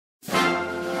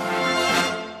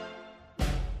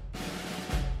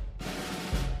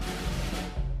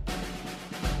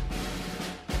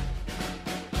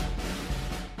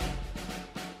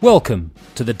Welcome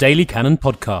to the Daily Cannon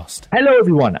Podcast. Hello,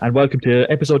 everyone, and welcome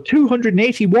to episode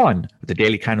 281 of the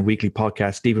Daily Cannon Weekly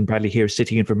Podcast. Stephen Bradley here,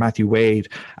 sitting in for Matthew Wade,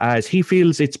 as he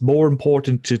feels it's more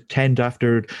important to tend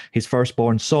after his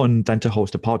firstborn son than to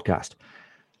host a podcast.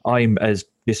 I'm as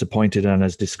disappointed and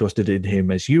as disgusted in him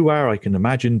as you are, I can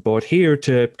imagine, but here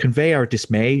to convey our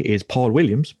dismay is Paul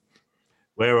Williams.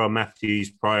 Where are Matthew's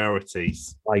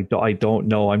priorities? I don't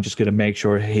know. I'm just going to make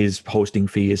sure his hosting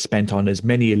fee is spent on as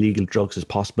many illegal drugs as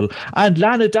possible. And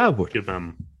Lana Dawood. Good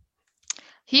man.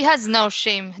 He has no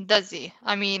shame, does he?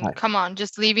 I mean, come on,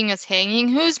 just leaving us hanging.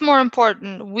 Who's more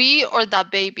important, we or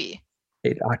that baby?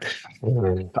 I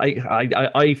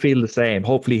feel the same.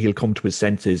 Hopefully he'll come to his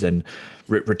senses and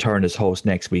return as host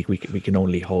next week. We can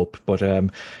only hope. But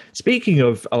speaking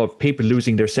of people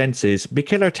losing their senses,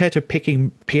 Mikel Arteta picking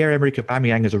Pierre-Emerick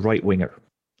Aubameyang as a right winger.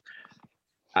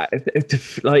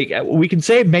 We can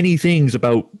say many things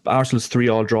about Arsenal's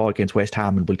 3-3 draw against West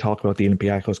Ham, and we'll talk about the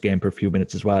Olympiacos game for a few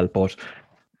minutes as well. But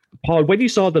Paul, when you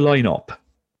saw the lineup,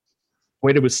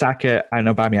 when it was Saka and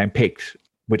Aubameyang picked,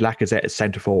 with Lacazette as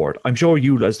centre forward, I'm sure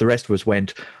you, as the rest of us,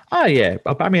 went,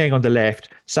 Aubameyang on the left,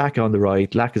 Saka on the right,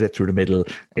 Lacazette through the middle.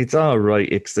 It's all right.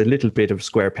 It's a little bit of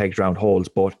square pegs round holes,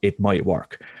 but it might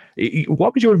work.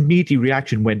 What was your immediate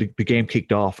reaction when the game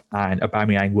kicked off and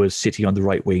Aubameyang was sitting on the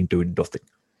right wing doing nothing?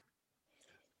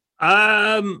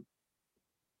 I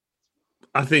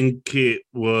think it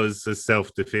was a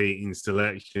self-defeating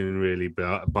selection, really,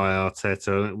 by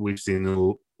Arteta. We've seen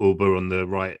Auba on the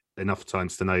right enough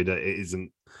times to know that it isn't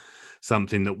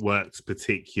something that works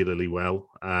particularly well.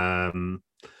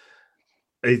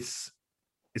 It's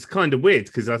kind of weird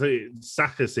because I think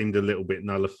Saka seemed a little bit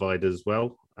nullified as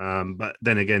well. But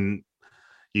then again,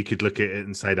 you could look at it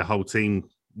and say the whole team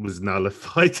was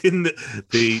nullified in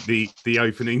the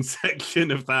opening section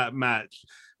of that match,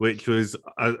 which was,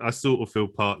 I sort of feel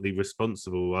partly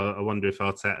responsible. I wonder if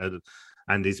Arteta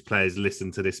and his players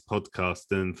listened to this podcast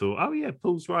and thought, oh yeah,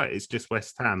 Paul's right, it's just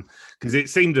West Ham. Because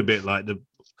it seemed a bit like the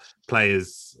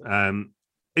players,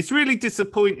 it's really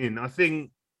disappointing. I think,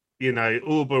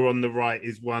 Auba on the right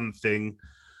is one thing.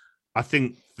 I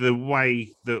think the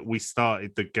way that we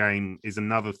started the game is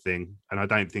another thing. And I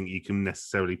don't think you can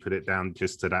necessarily put it down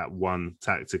just to that one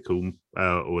tactical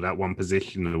or that one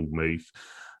positional move.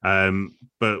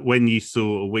 But when you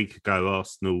saw a week ago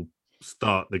Arsenal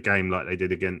start the game like they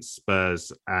did against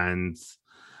Spurs and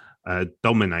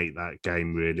dominate that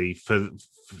game, really,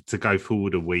 to go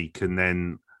forward a week, and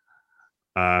then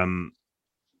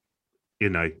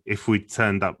if we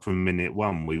turned up from minute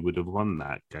one, we would have won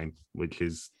that game, which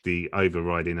is the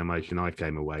overriding emotion I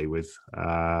came away with.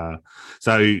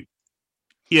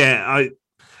 It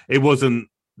wasn't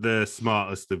the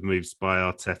smartest of moves by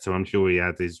Arteta. I'm sure he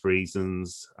had his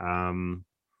reasons,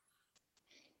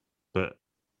 but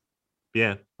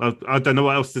yeah, I don't know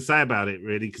what else to say about it,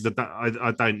 really, because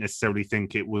I don't necessarily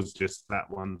think it was just that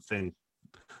one thing.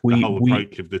 The whole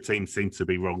approach of the team seemed to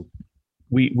be wrong.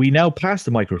 We now pass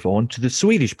the microphone to the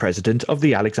Swedish president of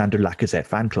the Alexander Lacazette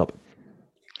fan club.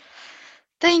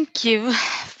 Thank you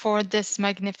for this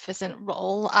magnificent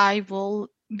role. I will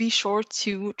be sure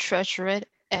to treasure it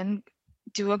and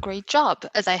do a great job,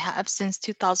 as I have since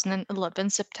 2011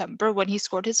 September, when he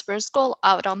scored his first goal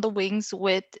out on the wings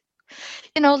with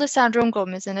Lisandro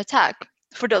Gomez in attack.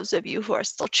 For those of you who are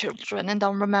still children and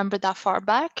don't remember that far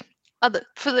back,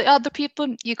 for the other people,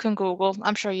 you can Google.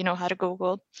 I'm sure you know how to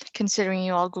Google, considering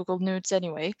you all Google nudes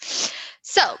anyway.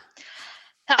 So,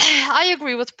 I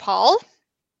agree with Paul.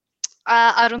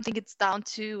 I don't think it's down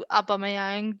to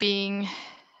Aubameyang being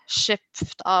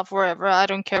shipped off wherever. I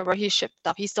don't care where he's shipped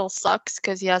off. He still sucks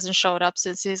because he hasn't showed up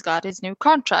since he's got his new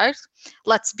contract.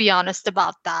 Let's be honest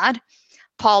about that.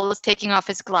 Paul is taking off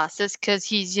his glasses because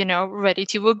he's, ready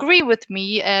to agree with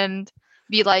me and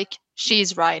be like,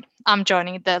 she's right. I'm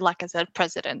joining the Lacazette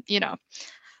president,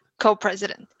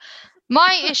 co-president.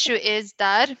 My issue is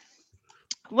that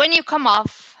when you come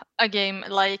off a game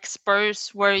like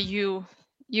Spurs, where you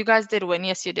guys did win,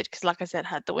 yes, you did, because Lacazette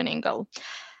had the winning goal.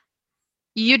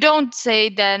 You don't say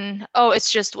then, oh,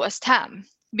 it's just West Ham.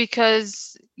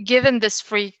 Because given this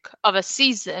freak of a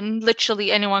season,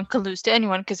 literally anyone can lose to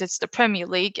anyone because it's the Premier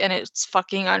League and it's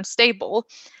fucking unstable.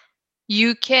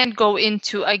 You can't go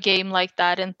into a game like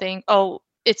that and think, oh,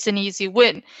 it's an easy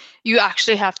win. You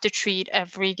actually have to treat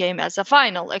every game as a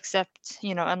final, except,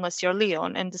 unless you're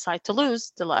Lyon and decide to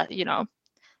lose the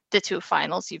two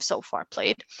finals you've so far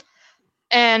played.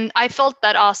 And I felt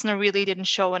that Arsenal really didn't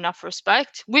show enough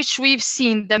respect, which we've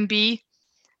seen them be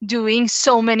doing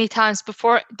so many times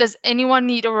before. Does anyone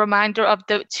need a reminder of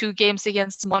the 2 games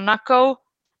against Monaco?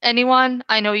 Anyone?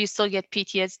 I know you still get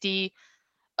PTSD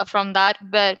from that.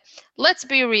 But let's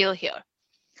be real here.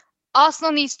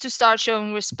 Arsenal needs to start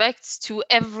showing respect to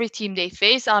every team they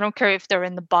face. I don't care if they're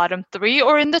in the bottom 3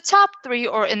 or in the top 3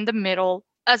 or in the middle,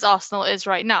 as Arsenal is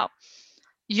right now.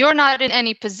 You're not in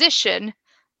any position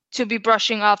to be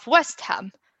brushing off West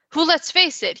Ham, who, let's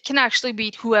face it, can actually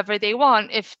beat whoever they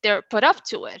want if they're put up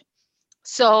to it.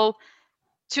 So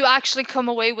to actually come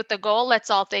away with the goal, let's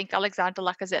all thank Alexander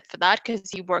Lacazette for that, because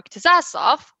he worked his ass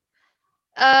off.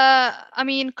 I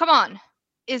mean, come on.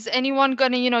 Is anyone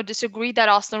going to, disagree that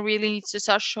Arsenal really needs to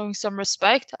start showing some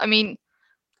respect? I mean,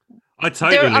 I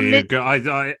totally agree.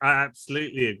 I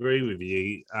absolutely agree with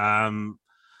you.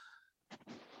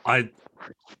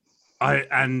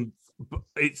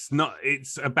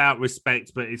 It's about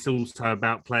respect, but it's also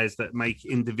about players that make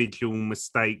individual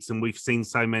mistakes, and we've seen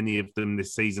so many of them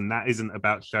this season. That isn't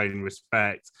about showing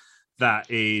respect. That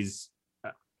is,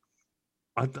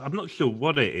 I'm not sure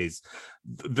what it is.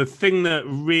 The thing that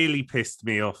really pissed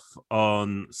me off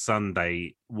on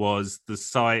Sunday was the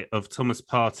sight of Thomas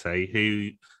Partey,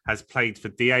 who has played for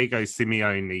Diego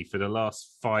Simeone for the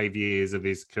last 5 years of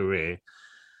his career,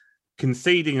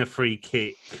 conceding a free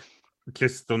kick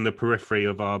just on the periphery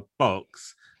of our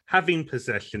box, having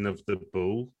possession of the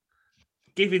ball,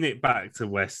 giving it back to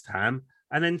West Ham,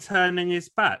 and then turning his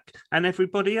back. And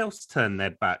everybody else turned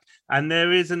their back. And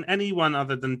there isn't anyone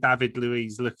other than David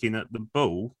Luiz looking at the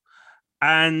ball.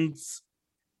 And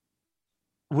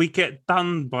we get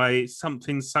done by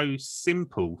something so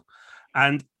simple.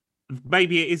 And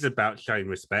maybe it is about showing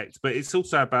respect, but it's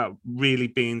also about really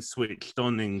being switched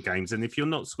on in games. And if you're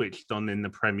not switched on in the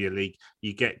Premier League,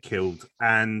 you get killed.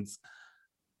 And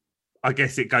I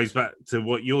guess it goes back to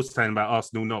what you're saying about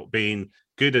Arsenal not being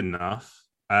good enough.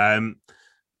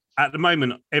 At the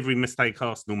moment, every mistake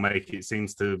Arsenal make, it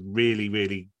seems to really,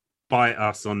 really bite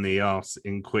us on the arse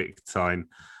in quick time.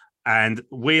 And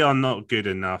we are not good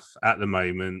enough at the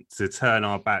moment to turn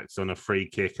our backs on a free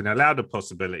kick and allow the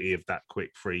possibility of that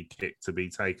quick free kick to be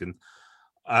taken.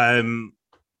 I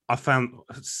found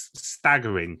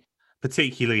staggering,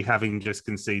 particularly having just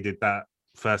conceded that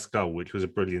first goal, which was a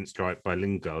brilliant strike by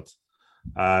Lingard,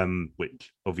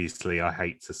 which obviously I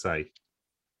hate to say.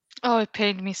 Oh, it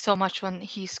pained me so much when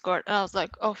he scored. I was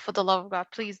like, oh, for the love of God,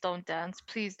 please don't dance.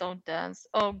 Please don't dance.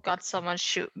 Oh, God, someone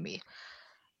shoot me.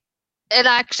 And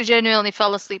I actually genuinely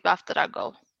fell asleep after that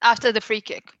goal, after the free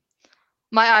kick.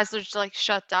 My eyes were just like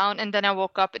shut down, and then I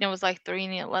woke up and it was like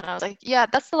 3-0, and I was like, yeah,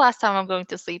 that's the last time I'm going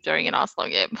to sleep during an Arsenal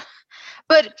game.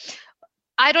 But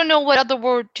I don't know what other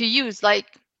word to use.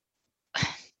 Like,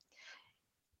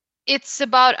 it's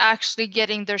about actually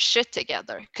getting their shit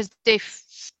together, because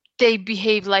they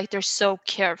behave like they're so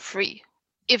carefree,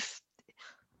 if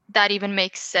that even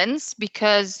makes sense,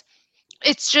 because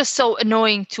it's just so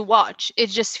annoying to watch. It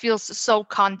just feels so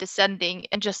condescending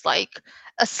and just like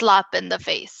a slap in the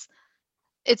face.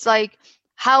 It's like,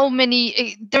 how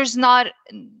many,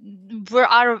 we're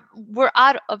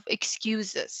out of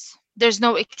excuses. There's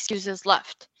no excuses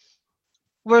left.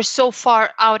 We're so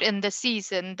far out in the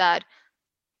season that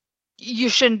you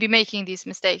shouldn't be making these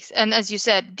mistakes. And as you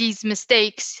said, these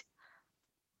mistakes,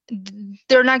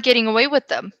 they're not getting away with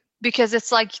them, because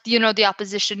it's like, the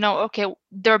opposition know, okay,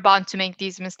 they're bound to make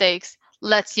these mistakes.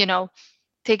 Let's,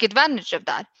 take advantage of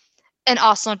that. And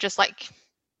Arsenal just like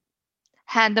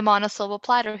hand them on a silver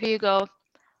platter. Here you go.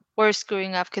 We're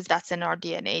screwing up because that's in our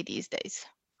DNA these days.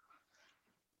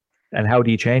 And how do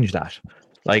you change that?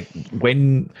 Like,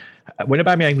 when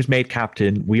Aubameyang was made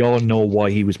captain, we all know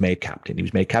why he was made captain. He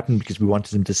was made captain because we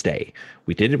wanted him to stay.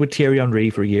 We did it with Thierry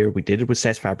Henry for a year. We did it with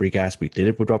Cesc Fabregas. We did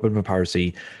it with Robin van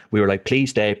Persie. We were like,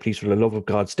 please stay. Please, for the love of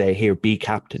God, stay here. Be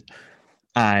captain.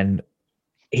 And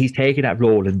he's taken that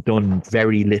role and done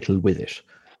very little with it.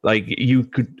 Like,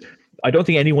 I don't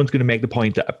think anyone's going to make the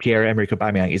point that Pierre-Emerick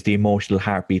Aubameyang is the emotional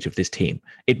heartbeat of this team.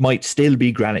 It might still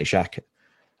be Granit Xhaka.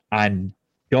 And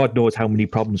God knows how many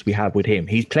problems we have with him.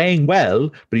 He's playing well,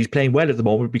 but he's playing well at the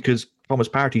moment because Thomas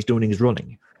Partey's doing his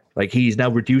running. Like, he's now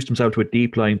reduced himself to a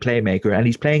deep line playmaker, and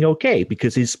he's playing okay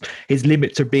because his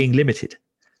limits are being limited.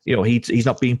 He's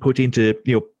not being put into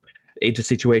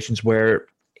situations where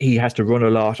he has to run a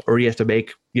lot or he has to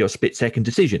make split second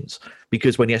decisions,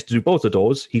 because when he has to do both of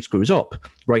those, he screws up.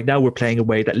 Right now, we're playing a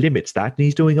way that limits that, and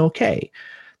he's doing okay.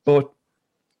 But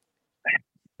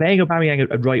playing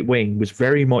Aubameyang at right wing was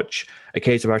very much a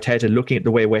case of Arteta looking at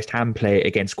the way West Ham play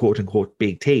against quote-unquote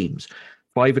big teams.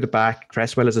 5 at the back,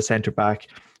 Cresswell as a centre-back,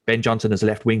 Ben Johnson as a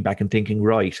left wing-back, and thinking,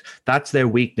 right, that's their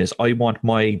weakness. I want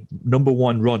my number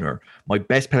one runner, my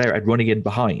best player at running in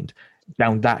behind,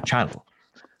 down that channel.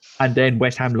 And then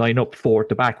West Ham line up 4 at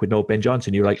the back with no Ben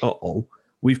Johnson. You're like, uh-oh,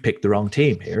 we've picked the wrong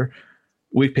team here.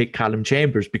 we've picked Callum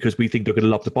Chambers because we think they're going to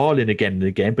lob the ball in again and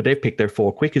again, but they've picked their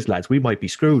 4 quickest lads. We might be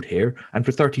screwed here. And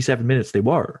for 37 minutes, they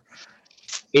were.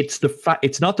 It's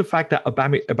not the fact that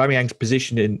Aubameyang's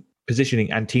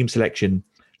positioning and team selection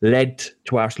led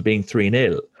to Arsenal being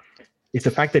 3-0. It's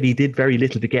the fact that he did very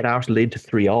little to get Arsenal into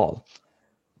 3-3.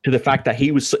 To the fact that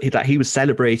he was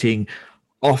celebrating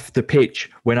off the pitch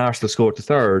when Arsenal scored the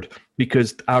third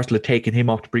because Arsenal had taken him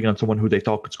off to bring on someone who they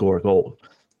thought could score a goal.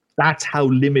 That's how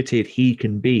limited he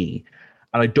can be.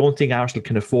 And I don't think Arsenal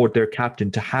can afford their captain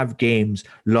to have games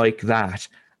like that.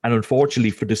 And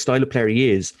unfortunately, for the style of player he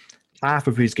is, half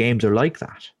of his games are like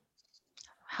that.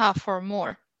 Half or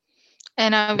more.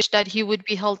 And I wish that he would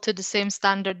be held to the same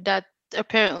standard that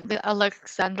apparently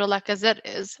Alexandre Lacazette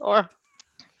is.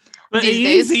 But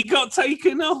he got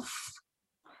taken off.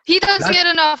 He does get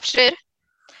enough shit.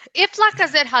 If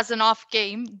Lacazette has an off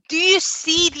game, do you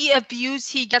see the abuse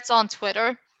he gets on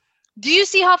Twitter? Do you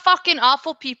see how fucking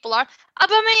awful people are?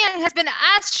 Aubameyang has been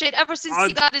ass shit ever since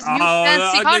he got his new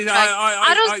fancy contract.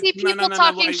 I don't see people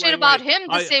talking shit about him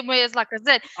the same way as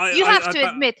Lacazette. You have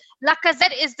to admit,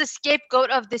 Lacazette is the scapegoat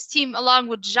of this team along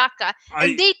with Xhaka.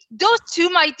 And those two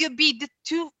might be the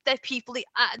two that people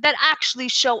that actually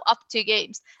show up to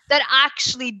games, that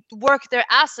actually work their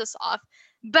asses off.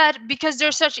 But because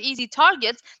they're such easy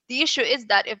targets, the issue is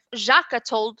that if Xhaka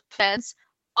told fans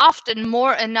often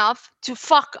more enough to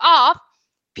fuck off,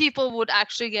 people would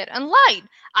actually get in line.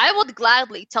 I would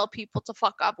gladly tell people to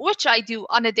fuck up, which I do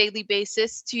on a daily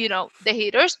basis to, the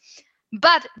haters.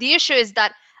 But the issue is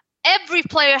that every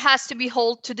player has to be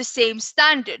held to the same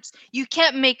standards. You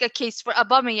can't make a case for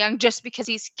Aubameyang just because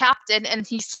he's captain and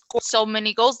he scored so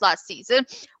many goals last season.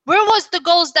 Where was the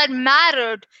goals that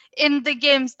mattered in the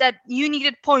games that you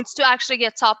needed points to actually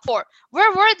get top 4?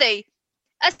 Where were they?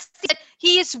 As I said,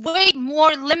 he is way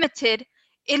more limited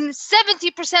in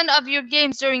 70% of your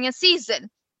games during a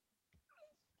season.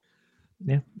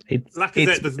 Yeah,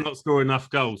 Lacazette does not score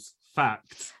enough goals.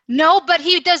 Fact. No, but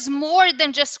he does more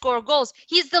than just score goals.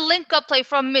 He's the link-up play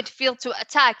from midfield to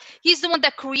attack. He's the one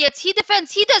that creates. He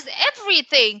defends. He does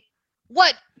everything.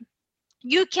 What?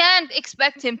 You can't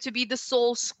expect him to be the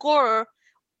sole scorer.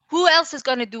 Who else is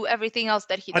going to do everything else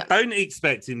that he does? I don't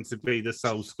expect him to be the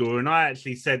sole scorer. And I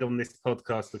actually said on this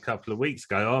podcast a couple of weeks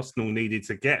ago, Arsenal needed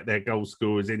to get their goal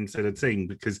scorers into the team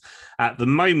because at the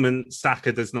moment,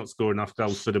 Saka does not score enough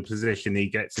goals for the position he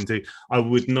gets into. I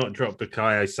would not drop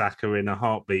Bukayo Saka in a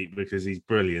heartbeat because he's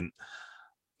brilliant.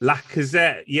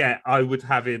 Lacazette, yeah, I would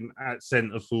have him at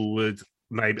centre forward.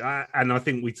 Maybe, and I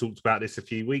think we talked about this a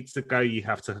few weeks ago. You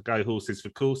have to go horses for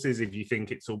courses. If you think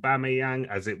it's Aubameyang,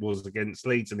 as it was against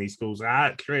Leeds, and he scores a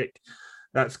hat-trick,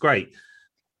 that's great.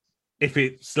 If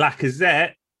it's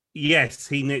Lacazette, yes,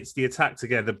 he knits the attack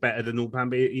together better than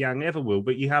Aubameyang ever will,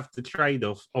 but you have the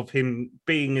trade-off of him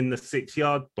being in the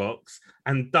 6-yard box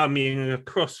and dummying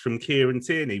across from Kieran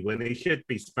Tierney when he should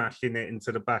be smashing it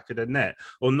into the back of the net,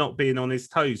 or not being on his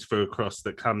toes for a cross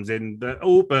that comes in. That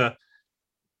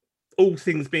all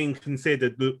things being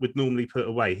considered, would normally put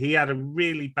away. He had a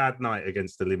really bad night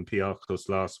against Olympiacos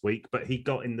last week, but he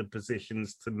got in the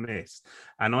positions to miss.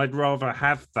 And I'd rather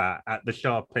have that at the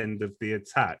sharp end of the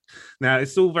attack. Now,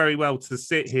 it's all very well to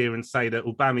sit here and say that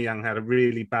Aubameyang had a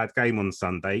really bad game on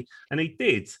Sunday, and he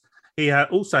did. He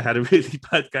also had a really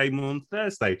bad game on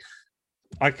Thursday.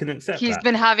 I can accept that. He's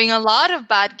been having a lot of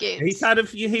bad games.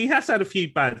 He has had a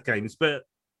few bad games, but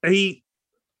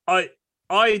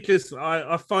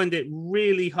I find it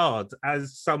really hard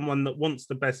as someone that wants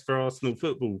the best for Arsenal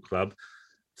Football Club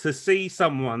to see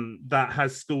someone that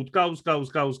has scored goals for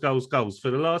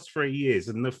the last 3 years,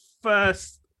 and the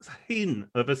first hint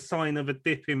of a sign of a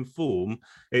dip in form,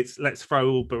 it's let's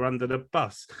throw Auba under the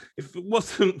bus. If it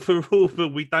wasn't for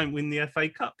Auba, we don't win the FA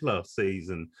Cup last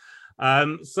season.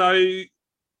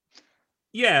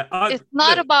 Yeah, it's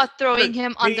not about throwing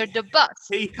him under the bus.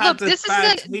 He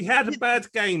had a bad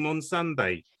game on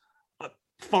Sunday.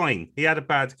 Fine, he had a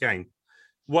bad game.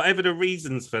 Whatever the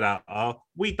reasons for that are,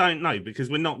 we don't know because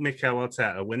we're not Mikel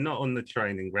Arteta. We're not on the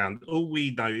training ground. All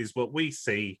we know is what we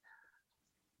see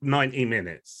 90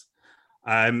 minutes.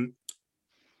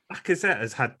 Lacazette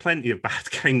has had plenty of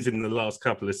bad games in the last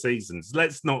couple of seasons.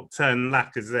 Let's not turn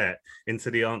Lacazette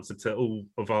into the answer to all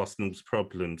of Arsenal's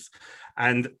problems.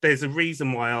 And there's a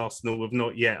reason why Arsenal have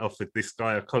not yet offered this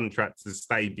guy a contract to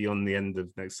stay beyond the end of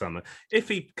next summer. If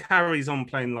he carries on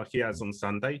playing like he has on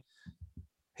Sunday,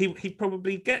 he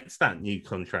probably gets that new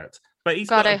contract. But he's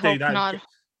got to do that. Not.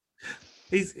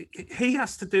 He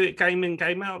has to do it game in,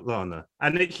 game out, Lana.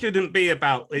 And it shouldn't be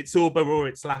about it's Auba or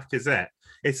it's Lacazette.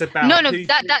 It's about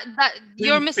that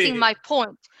you're missing my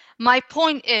point. My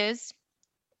point is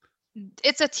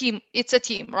it's a team. It's a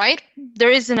team, right?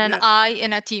 There isn't an Yeah. I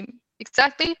in a team.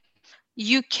 Exactly.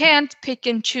 You can't pick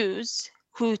and choose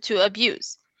who to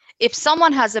abuse. If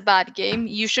someone has a bad game,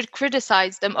 you should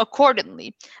criticize them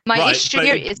accordingly. My issue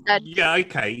here is that yeah,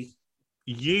 okay.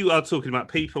 You are talking about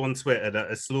people on Twitter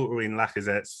that are slaughtering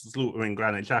Lacazette, slaughtering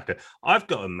Granit Xhaka. I've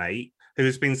got a mate who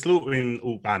has been slaughtering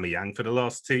Aubameyang for the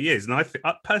last 2 years, and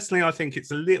personally, I think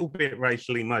it's a little bit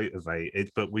racially motivated,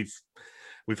 but we've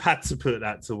had to put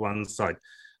that to one side.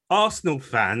 Arsenal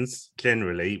fans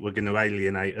generally were going to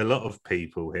alienate a lot of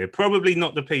people here. Probably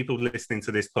not the people listening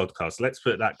to this podcast. Let's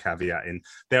put that caveat in.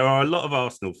 There are a lot of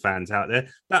Arsenal fans out there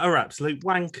that are absolute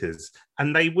wankers,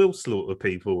 and they will slaughter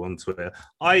people on Twitter.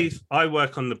 I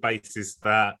work on the basis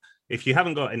that if you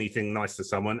haven't got anything nice to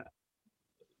someone,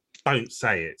 don't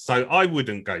say it. So I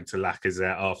wouldn't go to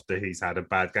Lacazette after he's had a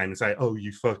bad game and say, "Oh,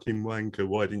 you fucking wanker,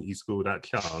 why didn't you score that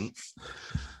chance?"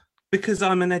 Because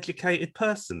I'm an educated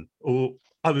person, or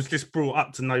I was just brought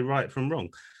up to know right from wrong.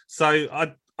 So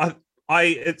I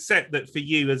accept that for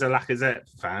you as a Lacazette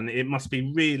fan, it must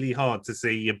be really hard to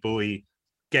see your boy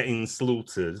getting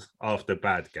slaughtered after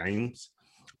bad games.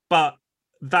 But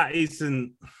that's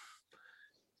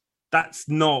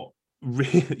not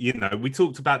really, we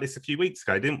talked about this a few weeks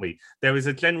ago, didn't we? There is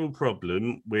a general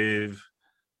problem with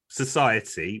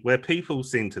society where people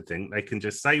seem to think they can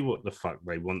just say what the fuck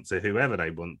they want to whoever they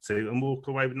want to and walk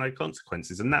away with no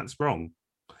consequences, and that's wrong.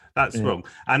 That's wrong.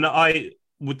 And I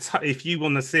would, if you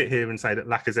want to sit here and say that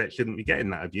Lacazette shouldn't be getting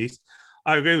that abuse,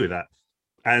 I agree with that.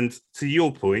 And to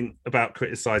your point about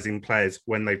criticising players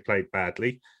when they've played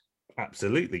badly,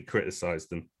 absolutely criticise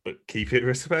them, but keep it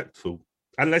respectful.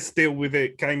 And let's deal with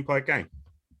it game by game.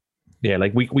 Yeah,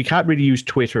 like we can't really use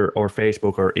Twitter or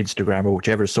Facebook or Instagram or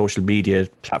whichever social media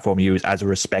platform you use as a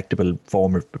respectable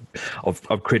form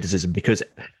of criticism, because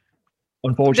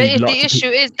unfortunately, the issue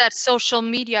is that social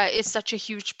media is such a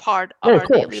huge part of our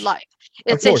daily life.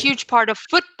 It's a huge part of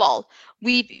football.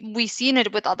 We've seen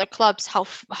it with other clubs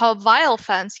how vile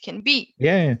fans can be.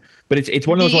 Yeah, but it's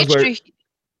one of those ones where.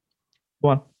 Go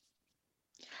on.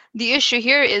 The issue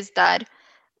here is that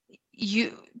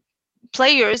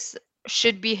players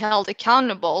should be held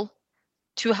accountable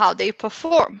to how they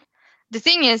perform. The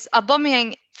thing is,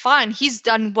 Aubameyang, fine, he's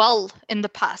done well in the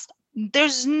past.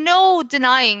 There's no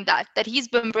denying that he's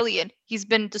been brilliant. He's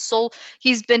been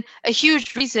a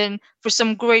huge reason for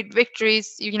some great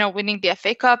victories, winning the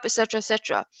FA Cup, etc.,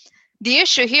 etc. The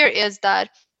issue here is that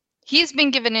he's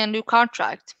been given a new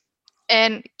contract.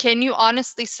 And can you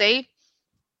honestly say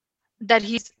that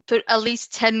he's put at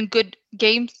least 10 good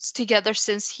games together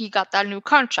since he got that new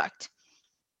contract?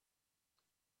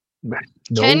 No.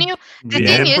 Can you? The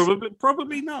thing is,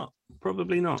 probably not.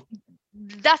 Probably not.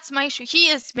 That's my issue. He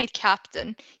is made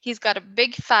captain. He's got a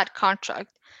big fat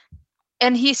contract,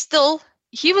 and he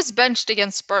was benched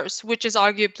against Spurs, which is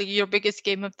arguably your biggest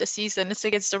game of the season. It's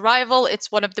against a rival.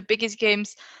 It's one of the biggest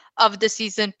games of the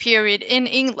season, period, in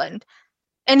England,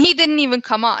 and he didn't even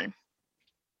come on.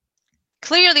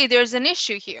 Clearly, there's an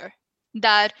issue here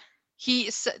that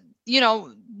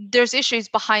there's issues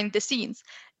behind the scenes.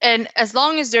 And as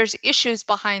long as there's issues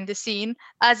behind the scene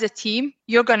as a team,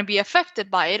 you're going to be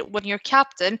affected by it when your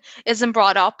captain isn't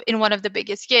brought up in one of the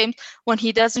biggest games, when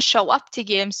he doesn't show up to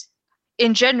games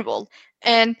in general.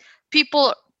 And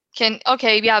people can,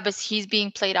 but he's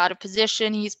being played out of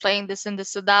position. He's playing this and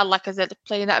this and that, like I said,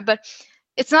 playing that. But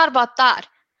it's not about that.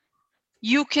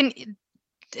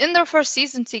 In their first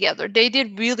season together, they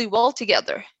did really well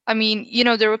together. I mean,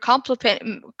 they were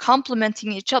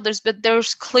complimenting each other's, but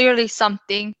there's clearly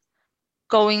something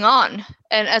going on.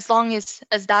 And as long as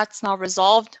that's not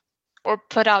resolved or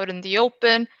put out in the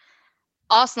open,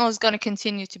 Arsenal is going to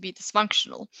continue to be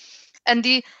dysfunctional. And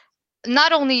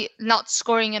not only not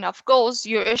scoring enough goals,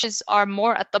 your issues are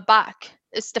more at the back.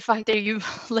 It's the fact that you're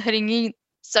letting in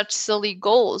such silly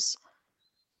goals.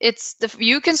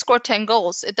 You can score 10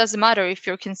 goals. It doesn't matter if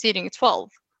you're conceding 12.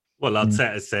 Well,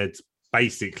 Arteta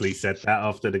basically said that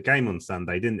after the game on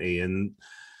Sunday, didn't he? And,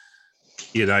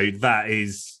 that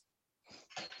is...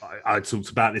 I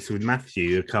talked about this with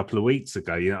Matthew a couple of weeks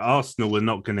ago. Arsenal are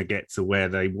not going to get to where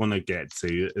they want to get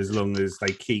to as long as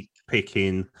they keep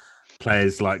picking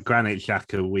players like Granit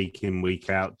Xhaka week in,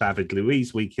 week out, David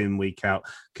Luiz week in, week out,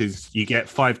 because you get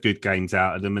 5 good games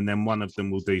out of them and then one of them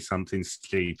will do something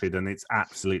stupid and it's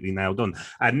absolutely nailed on.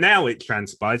 And now it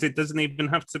transpires it doesn't even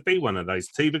have to be one of those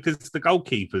two because the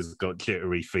goalkeeper's got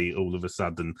jittery feet all of a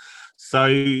sudden. So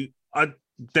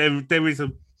there is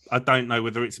I don't know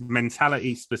whether it's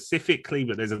mentality specifically,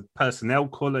 but there's a personnel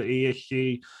quality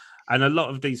issue. And a lot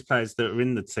of these players that are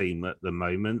in the team at the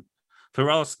moment, for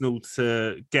Arsenal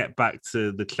to get back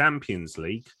to the Champions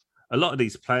League, a lot of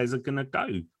these players are going to go.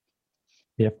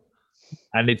 Yep.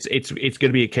 And it's going to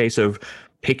be a case of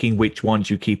picking which ones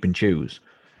you keep and choose.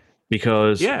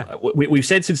 Because we've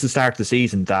said since the start of the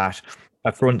season that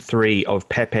a front three of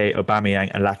Pepe,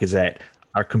 Aubameyang, and Lacazette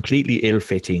are completely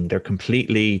ill-fitting. They're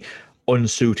completely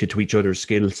unsuited to each other's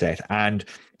skill set. And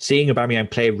seeing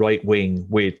Aubameyang play right wing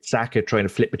with Saka trying to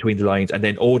flip between the lines, and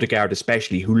then Odegaard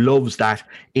especially, who loves that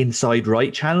inside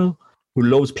right channel, who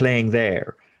loves playing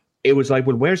there, it was like,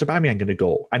 well, where's Aubameyang going to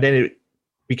go? And then it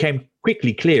became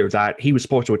quickly clear that he was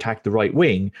supposed to attack the right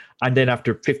wing. And then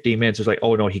after 15 minutes, it was like,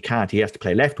 oh, no, he can't. He has to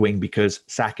play left wing because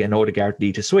Saka and Odegaard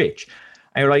need to switch.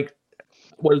 And you're like,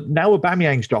 well, now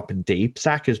Aubameyang's dropping deep,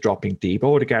 Saka's dropping deep,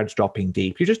 Odegaard's dropping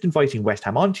deep. You're just inviting West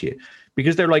Ham onto you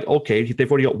because they're like, okay,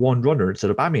 they've only got one runner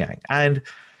instead of Aubameyang. And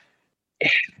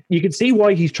you can see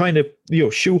why he's trying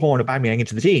to, shoehorn Aubameyang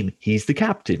into the team. He's the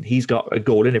captain. He's got a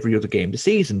goal in every other game this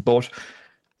season. But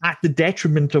at the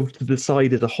detriment of the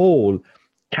side as a whole,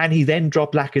 can he then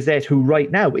drop Lacazette, who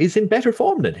right now is in better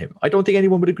form than him? I don't think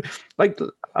anyone would agree. Like,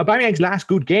 Aubameyang's last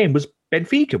good game was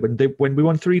Benfica when we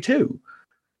won 3-2.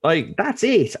 Like, that's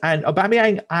it. And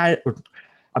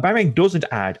Aubameyang doesn't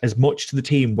add as much to the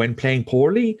team when playing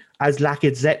poorly as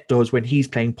Lacazette does when he's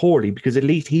playing poorly, because at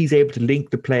least he's able to link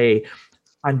the play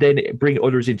and then bring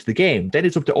others into the game. Then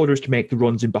it's up to others to make the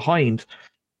runs in behind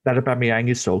that Aubameyang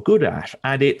is so good at.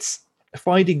 And it's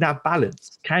finding that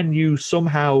balance. Can you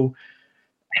somehow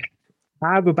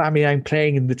have Aubameyang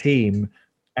playing in the team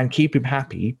and keep him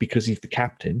happy because he's the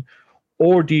captain?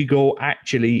 Or do you go,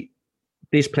 actually,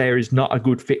 this player is not a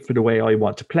good fit for the way I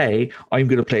want to play. I'm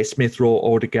going to play Smith Rowe,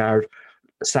 Odegaard,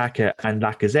 Saka, and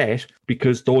Lacazette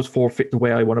because those four fit the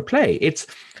way I want to play. It's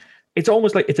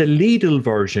almost like it's a Lidl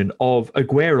version of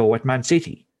Aguero at Man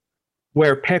City,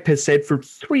 where Pep has said for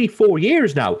 3-4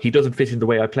 years now, he doesn't fit in the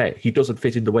way I play. He doesn't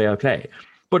fit in the way I play.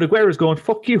 But Aguero's going,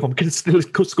 fuck you, I'm going to still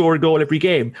score a goal every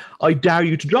game. I dare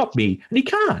you to drop me. And he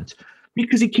can't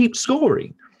because he keeps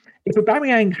scoring. If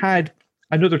Aubameyang had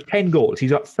another 10 goals,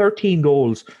 he's got 13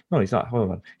 goals. No, he's not.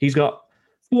 Hold on. He's got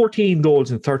 14 goals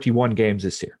in 31 games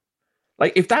this year.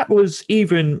 Like, if that was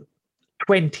even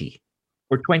 20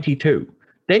 or 22,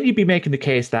 then you'd be making the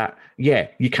case that, yeah,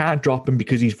 you can't drop him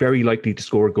because he's very likely to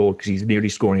score a goal because he's nearly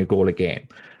scoring a goal a game.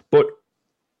 But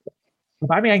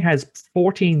Aubameyang has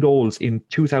 14 goals in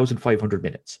 2,500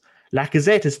 minutes.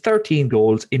 Lacazette has 13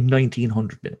 goals in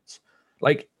 1,900 minutes.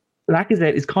 Like,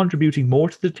 Lacazette is contributing more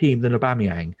to the team than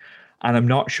Aubameyang, and I'm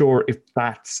not sure if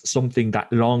that's something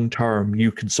that long-term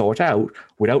you can sort out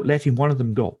without letting one of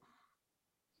them go.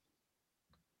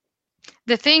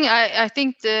 The thing I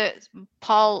think that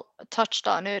Paul touched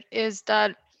on it is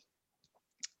that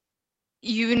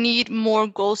you need more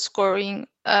goal-scoring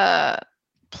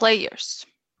players.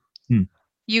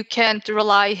 You can't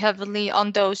rely heavily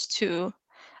on those two.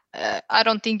 I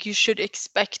don't think you should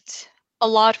expect a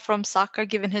lot from Saka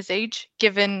given his age,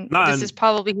 given this is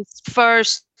probably his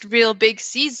first real big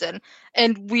season.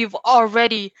 And we've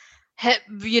already,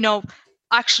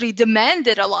 actually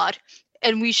demanded a lot.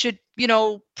 And we should,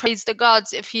 praise the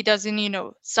gods if he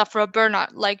doesn't, suffer a burnout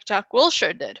like Jack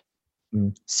Wilshere did.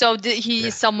 So he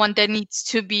is someone that needs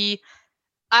to be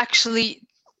actually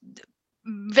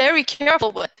very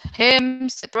careful with him,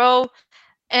 bro.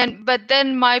 But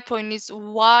then my point is,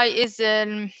 why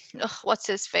isn't what's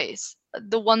his face,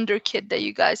 the wonder kid that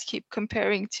you guys keep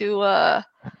comparing to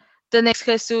the next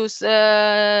Jesus,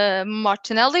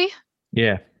 Martinelli?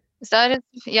 Yeah, is that it?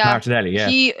 Yeah,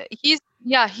 Martinelli.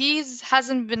 Yeah, he's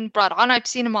hasn't been brought on. I've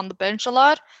seen him on the bench a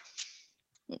lot.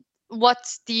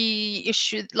 What's the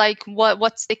issue? Like,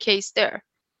 what's the case there?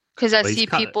 Because I see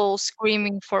people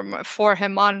screaming for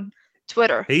him on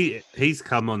Twitter. He's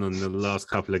come on the last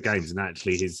couple of games, and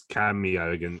actually his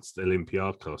cameo against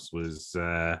Olympiacos was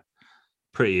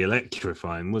pretty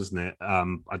electrifying, wasn't it? I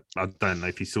don't know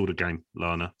if you saw the game,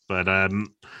 Lana, but I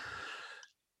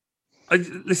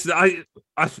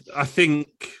think.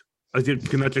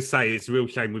 Can I just say it's a real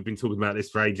shame we've been talking about this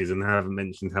for ages and haven't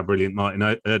mentioned how brilliant Martin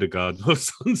Odegaard was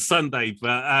on Sunday.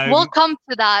 But we'll come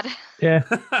to that. Yeah.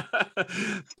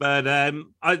 But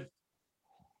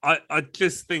I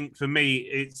just think for me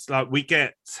it's like we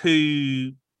get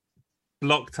too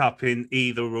blocked up in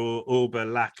either or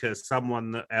Laka,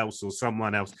 someone else,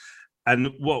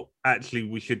 and what actually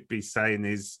we should be saying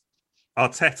is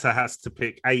Arteta has to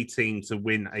pick a team to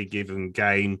win a given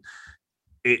game.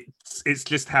 It's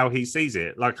just how he sees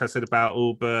it. Like I said about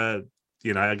Auba,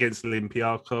 against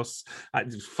Olympiacos.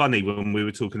 It's funny when we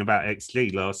were talking about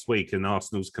XG last week and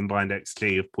Arsenal's combined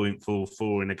XG of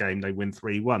 0.44 in a game they win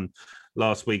 3-1.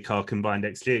 last week our combined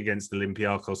XG against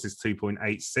Olympiacos is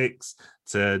 2.86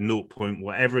 to 0.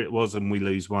 Whatever it was, and we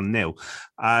lose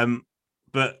 1-0.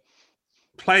 But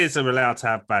players are allowed to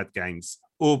have bad games.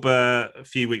 Auba, a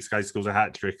few weeks ago, scores a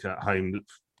hat-trick at home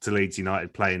to Leeds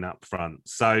United playing up front.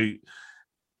 So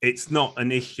it's not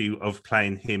an issue of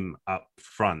playing him up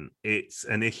front. It's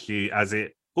an issue, as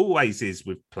it always is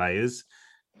with players.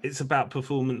 It's about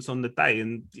performance on the day.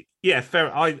 And yeah,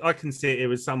 fair. I can see it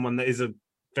here as someone that is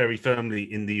very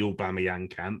firmly in the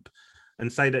Aubameyang camp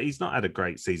and say that he's not had a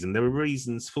great season. There are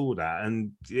reasons for that.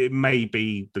 And it may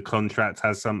be the contract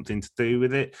has something to do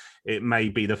with it. It may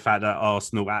be the fact that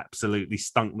Arsenal absolutely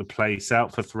stunk the place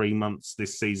out for 3 months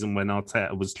this season when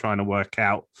Arteta was trying to work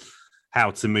out how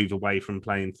to move away from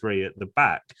playing 3 at the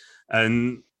back.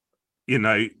 And, you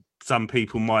know, some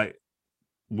people might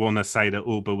want to say that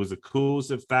Auba was a cause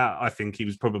of that. I think he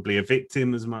was probably a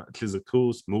victim as much as a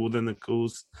cause, more than a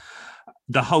cause.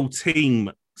 The whole team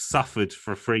suffered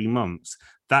for 3 months.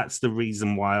 That's the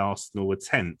reason why Arsenal were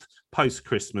 10th.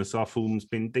 Post-Christmas, our form's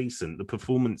been decent. The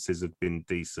performances have been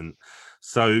decent.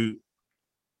 So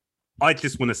I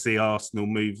just want to see Arsenal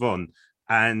move on.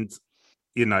 And,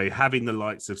 you know, having the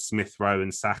likes of Smith Rowe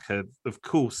and Saka, of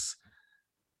course,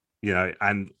 you know,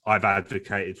 and I've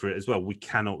advocated for it as well. We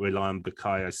cannot rely on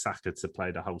Bukayo Saka to play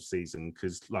the whole season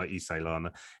because, like you say,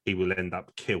 Lana, he will end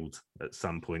up killed at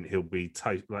some point. He'll be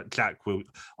like Jack will.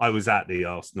 I was at the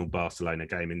Arsenal-Barcelona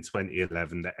game in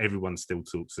 2011 that everyone still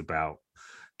talks about.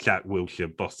 Jack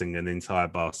Wilshere bossing an entire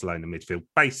Barcelona midfield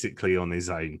basically on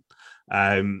his own.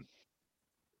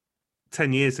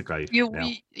 10 years ago.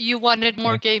 You wanted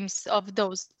more games of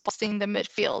those bossing the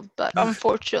midfield, but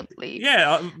unfortunately,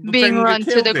 being run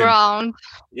to the ground.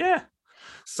 Yeah.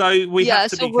 So we have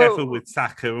to be careful with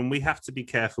Saka, and we have to be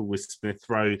careful with Smith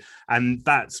Rowe, and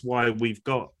that's why we've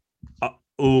got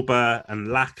Auba and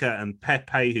Laka and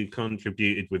Pepe, who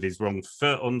contributed with his wrong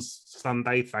foot on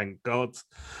Sunday. Thank God.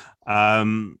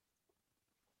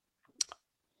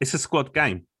 It's a squad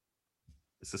game.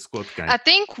 It's a squad game. I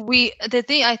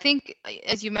think,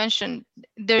 as you mentioned,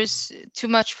 there's too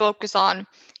much focus on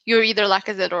you're either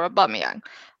Lacazette or Aubameyang.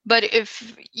 But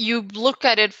if you look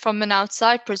at it from an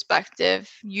outside perspective,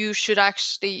 you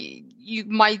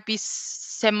might be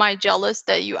semi-jealous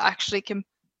that you actually can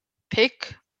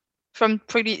pick from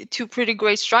two pretty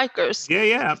great strikers.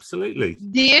 Yeah, absolutely.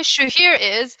 The issue here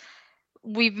is,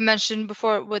 we've mentioned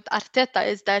before with Arteta,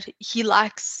 is that he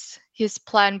lacks his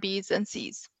plan Bs and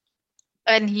Cs.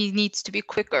 And he needs to be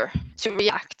quicker to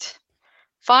react.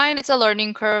 Fine, it's a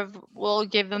learning curve. We'll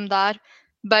give him that.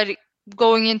 But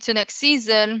going into next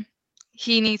season,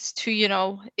 he needs to, you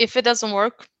know, if it doesn't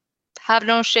work, have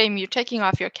no shame. You're taking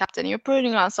off your captain. You're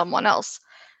putting on someone else.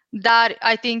 That,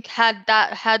 I think, had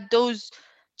those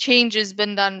changes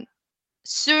been done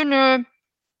sooner,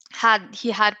 had he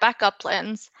had backup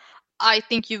plans, I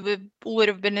think you would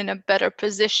have been in a better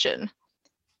position,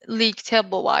 league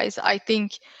table-wise. I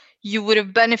think you would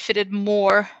have benefited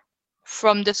more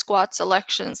from the squad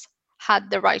selections had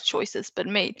the right choices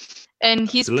been made. And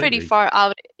he's pretty far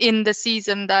out in the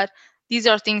season that these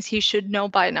are things he should know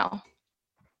by now.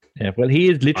 Yeah, well, he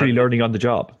is literally learning on the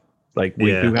job. Like, we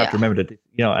do have to remember that,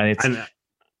 you know, and it's...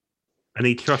 And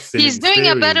he trusts He's doing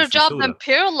a better job than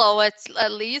Pirlo,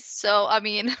 at least. So, I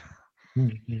mean,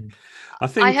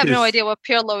 I have no idea what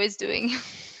Pirlo is doing.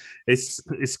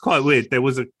 It's quite weird. There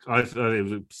was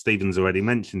Stephen's already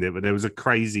mentioned it, but there was a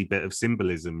crazy bit of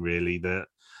symbolism, really, that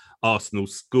Arsenal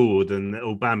scored and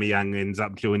Aubameyang ends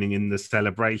up joining in the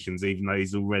celebrations, even though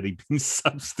he's already been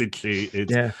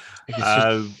substituted. Yeah,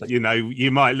 you know, you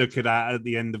might look at that at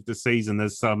the end of the season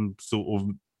as some sort of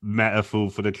metaphor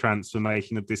for the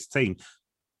transformation of this team.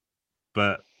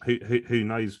 But who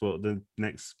knows what the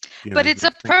next... But it's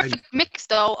a perfect mix,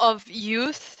 though, of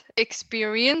youth,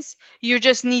 experience. You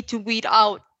just need to weed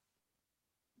out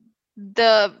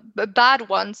the bad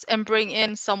ones and bring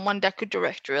in someone that could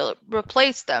directly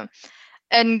replace them.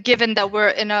 And given that we're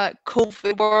in a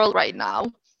COVID world right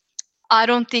now, I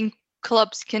don't think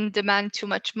clubs can demand too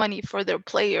much money for their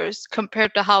players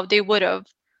compared to how they would have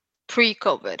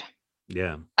pre-COVID.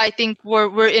 Yeah. I think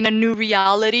we're in a new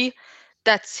reality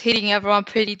that's hitting everyone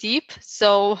pretty deep.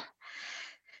 So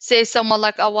say someone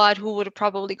like Awad, who would have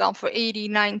probably gone for 80,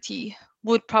 90,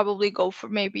 would probably go for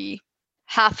maybe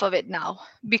half of it now,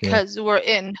 because we're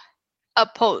in a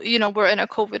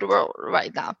COVID world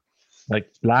right now.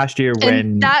 Like last year when...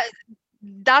 And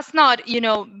that's not,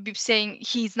 saying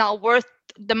he's not worth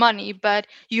the money, but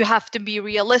you have to be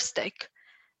realistic.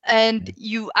 And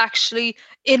you actually,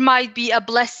 it might be a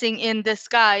blessing in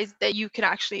disguise that you can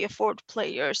actually afford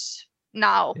players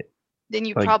now than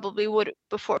you probably would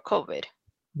before COVID.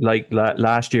 Like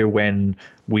last year when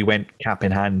we went cap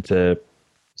in hand to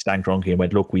Stan Kroenke and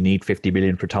went, look, we need 50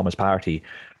 million for Thomas Partey.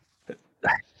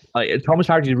 Thomas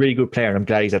Partey is a really good player, and I'm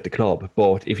glad he's at the club.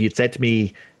 But if you'd said to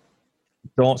me,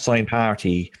 don't sign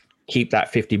Partey, keep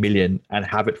that 50 million and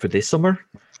have it for this summer,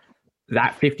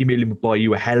 that 50 million would buy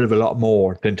you a hell of a lot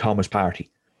more than Thomas Partey.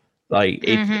 Like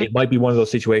it might be one of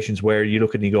those situations where you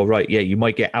look and you go, right, yeah, you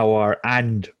might get our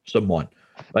and someone.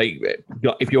 Like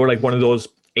if you're like one of those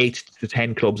 8 to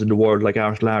 10 clubs in the world like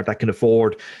Arsenal are that can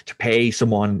afford to pay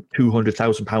someone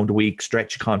 £200,000 a week,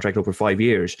 stretch a contract over 5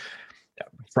 years.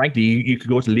 Frankly, you could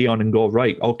go to Leon and go,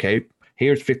 right, okay,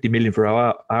 here's 50 million for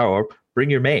our bring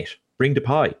your mate, bring the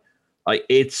pie.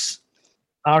 It's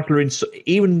Arsenal,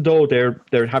 even though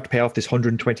they have to pay off this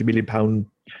 £120 million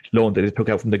loan that they took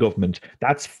out from the government,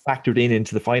 that's factored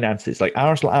into the finances. Like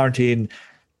Arsenal aren't in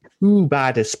too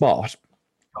bad a spot.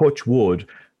 Touch wood.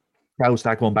 How's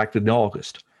that going back to in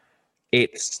August?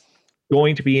 It's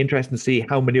going to be interesting to see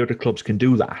how many other clubs can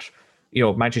do that. You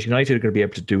know, Manchester United are going to be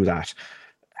able to do that.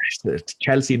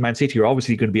 Chelsea and Man City are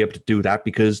obviously going to be able to do that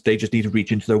because they just need to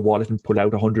reach into their wallet and pull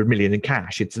out 100 million in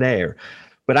cash. It's there.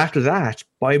 But after that,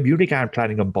 Bayern Munich aren't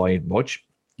planning on buying much.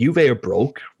 Juve are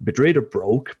broke. Madrid are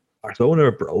broke. Barcelona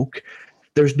are broke.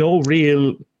 There's no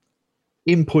real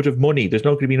input of money. There's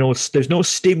not going to be there's no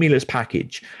stimulus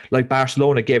package like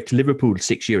Barcelona gave to Liverpool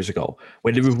 6 years ago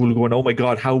when Liverpool were going, oh my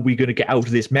God, how are we going to get out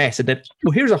of this mess? And then,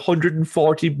 here's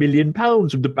 140 million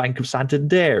pounds from the Bank of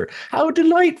Santander. How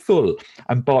delightful.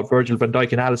 And bought Virgil van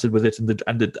Dijk and Alisson with it,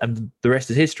 and the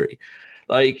rest is history.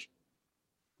 Like,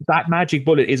 that magic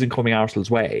bullet isn't coming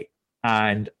Arsenal's way.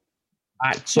 And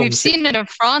we've seen it in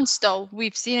France, though.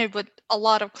 We've seen it with a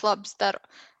lot of clubs that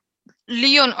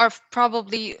Lyon are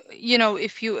probably,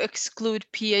 if you exclude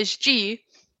PSG,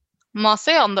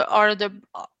 Marseille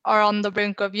are on the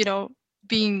brink of,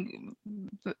 being,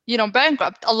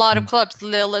 bankrupt. A lot of clubs,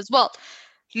 Lille as well.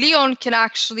 Lyon can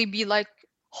actually be like,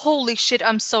 holy shit,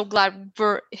 I'm so glad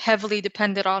we're heavily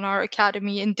dependent on our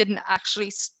academy and didn't actually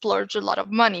splurge a lot of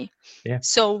money. Yeah.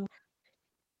 So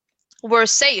we're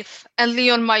safe. And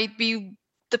Lyon might be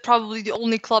probably the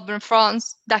only club in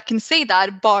France that can say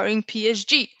that, barring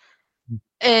PSG.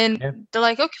 And they're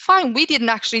like, okay, fine. We didn't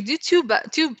actually do too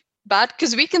bad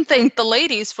because we can thank the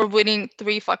ladies for winning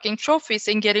 3 fucking trophies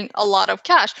and getting a lot of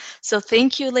cash. So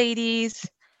thank you, ladies.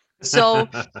 So,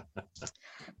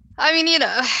 I mean,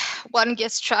 one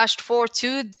gets trashed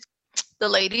 4-2. The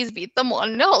ladies beat them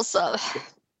 1-0. So,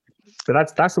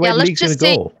 but that's the way the league's going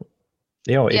to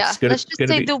go. Let's just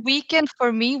say the weekend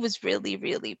for me was really,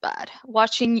 really bad.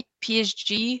 Watching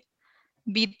PSG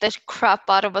beat the crap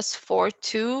out of us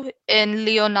 4-2 and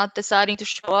Lyon not deciding to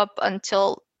show up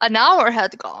until an hour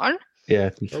had gone.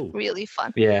 Yeah. Really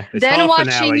fun. Yeah. It's then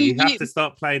watching you have to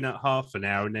start playing at half an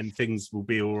hour and then things will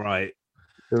be all right.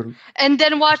 And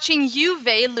then watching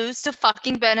Juve lose to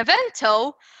fucking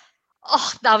Benevento.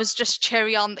 Oh, that was just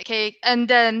cherry on the cake. And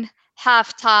then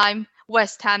halftime,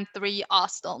 West Ham 3,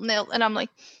 Arsenal 0. And I'm like,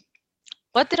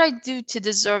 what did I do to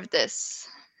deserve this?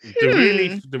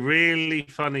 The really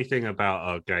funny thing about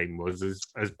our game was,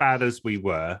 as bad as we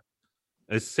were,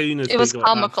 as soon as it was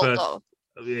comical though.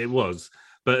 It was,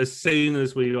 but as soon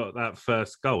as we got that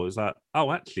first goal, it was like,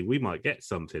 oh, actually, we might get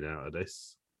something out of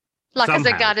this.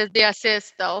 Lacazette got the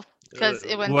assist though, because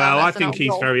it went. Well, I think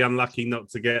he's very unlucky not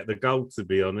to get the goal, to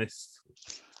be honest.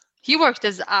 He worked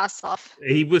his ass off.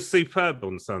 He was superb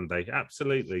on Sunday,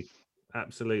 absolutely,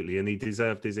 and he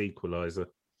deserved his equaliser.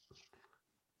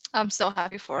 I'm so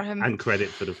happy for him. And credit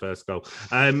for the first goal.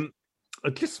 I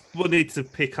just wanted to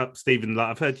pick up, Stephen, like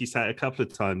I've heard you say it a couple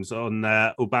of times on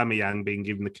Aubameyang being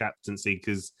given the captaincy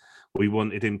because we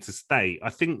wanted him to stay. I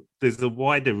think there's a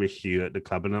wider issue at the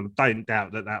club, and I don't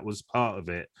doubt that was part of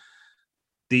it.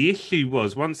 The issue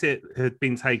was, once it had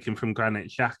been taken from Granit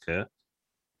Xhaka,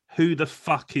 who the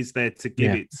fuck is there to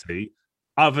give it to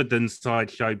other than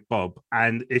Sideshow Bob?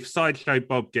 And if Sideshow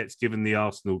Bob gets given the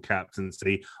Arsenal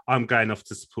captaincy, I'm going off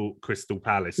to support Crystal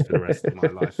Palace for the rest of my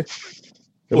life.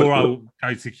 Or I'll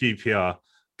go to QPR,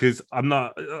 because I'm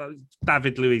not...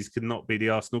 David Luiz cannot be the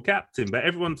Arsenal captain, but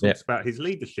everyone talks about his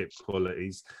leadership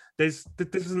qualities. There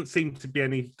doesn't seem to be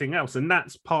anything else. And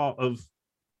that's part of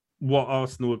what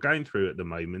Arsenal are going through at the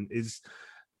moment, is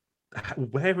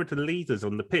where are the leaders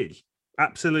on the pitch?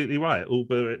 Absolutely right.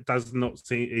 Although it does not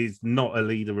seem is not a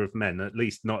leader of men, at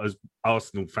least not as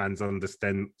Arsenal fans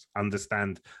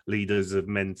understand leaders of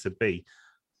men to be.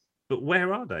 But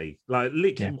where are they? Like,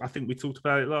 literally, I think we talked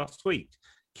about it last week.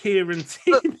 Kieran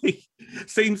Tierney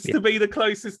seems to be the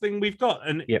closest thing we've got,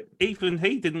 and even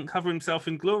he didn't cover himself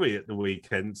in glory at the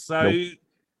weekend. So,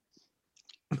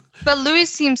 But Luis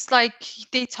seems like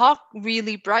they talk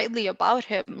really brightly about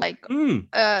him. Like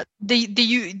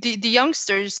the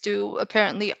youngsters do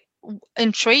apparently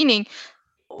in training.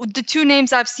 The two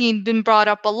names I've seen been brought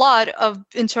up a lot of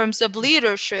in terms of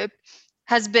leadership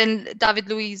has been David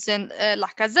Luiz and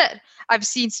Lacazette. I've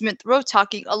seen Smith Rowe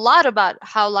talking a lot about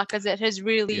how Lacazette has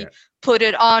really put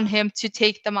it on him to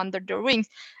take them under their wings.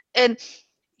 And,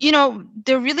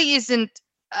 there really isn't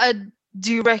a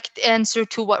direct answer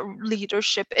to what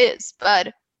leadership is,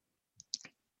 but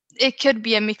it could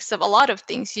be a mix of a lot of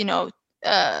things,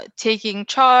 taking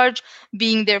charge,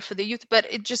 being there for the youth, but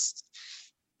it just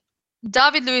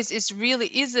David Luiz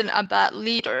isn't a bad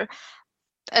leader.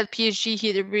 At PSG,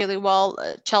 he did really well.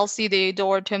 Chelsea, they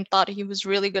adored him, thought he was a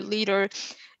really good leader.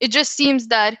 It just seems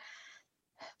that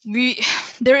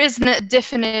there isn't a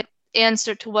definite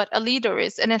answer to what a leader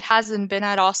is, and it hasn't been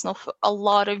at Arsenal for a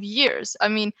lot of years. I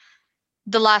mean,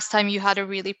 the last time you had a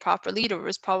really proper leader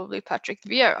was probably Patrick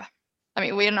Vieira. I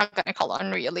mean, we're not going to call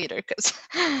Henry a leader because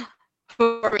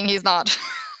he's not.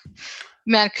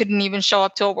 Man couldn't even show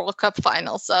up to a World Cup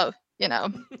final, so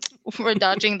we're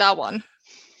dodging that one.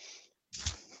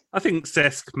 I think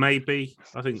Cesc maybe.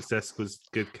 I think Cesc was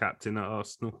good captain at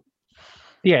Arsenal.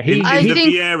 Yeah, in the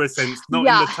Vieira sense, not in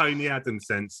the Tony Adams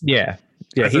sense. Yeah,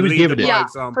 he was given it. Yeah,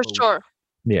 example. for sure.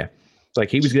 Yeah, like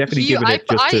he was definitely given it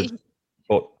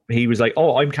but he was like,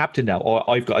 "Oh, I'm captain now. Or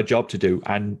I've got a job to do."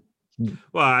 And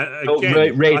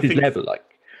again, raise his level. Like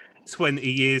 20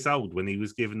 years old when he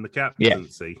was given the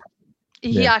captaincy.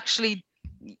 He actually.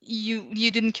 You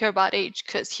didn't care about age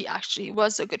because he actually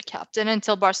was a good captain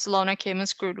until Barcelona came and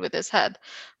screwed with his head,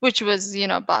 which was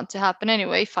bound to happen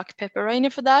anyway. Fuck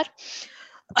Pepperoni for that.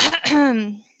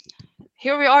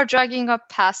 Here we are dragging up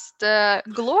past the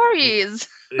glories.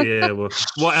 Yeah, well,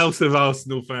 what else have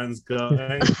Arsenal fans got?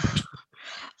 Eh?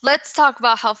 Let's talk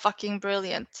about how fucking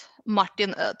brilliant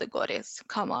Martin Ødegaard is.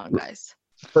 Come on, guys.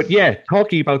 But yeah,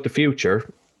 talking about the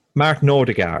future, Martin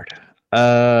Odegaard.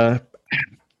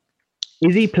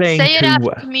 Is he playing? Say it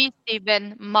after me,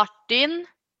 Stephen. Martin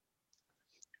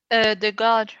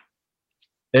Ødegaard.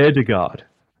 Ødegaard.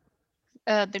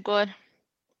 Ødegaard.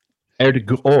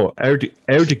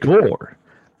 Ødegaard.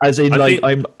 As in,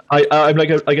 I'm like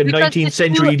a 19th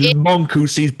century monk who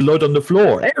sees blood on the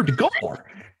floor. Ødegaard.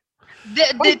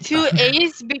 The two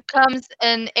A's becomes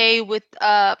an A with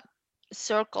a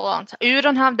circle on top. You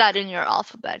don't have that in your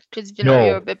alphabet because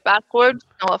you're a bit backwards.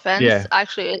 No offense. Yeah.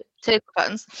 Actually, take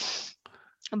offense.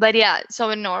 But yeah, so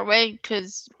in Norway,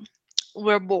 because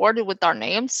we're bored with our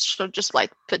names, so just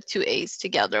like put two A's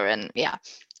together and yeah,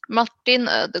 Martin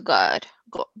Ødegaard.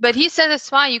 But he said it's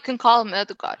fine. You can call him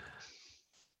Ødegaard.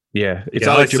 Yeah,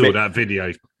 I saw that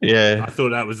video. Yeah, I thought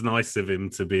that was nice of him,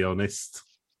 to be honest.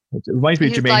 It reminds me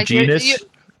of Jermaine Genius.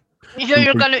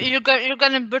 You're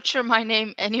gonna butcher my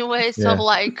name anyway, so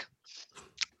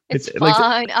it's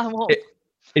fine. I won't.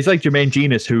 It's like Jermaine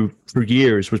Genius, who for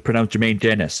years was pronounced Jermaine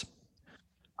Dennis.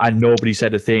 And nobody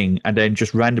said a thing. And then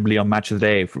just randomly on Match of the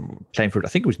Day, playing for, I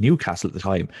think it was Newcastle at the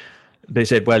time, they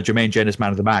said, well, Jermaine Genius,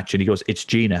 man of the match. And he goes, it's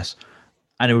Genius.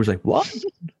 And it was like, what?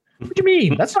 What do you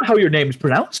mean? That's not how your name is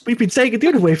pronounced. We've been saying it the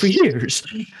other way for years.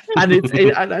 And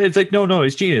it's like, no,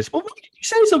 it's Genius. Well, why did you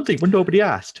say something when nobody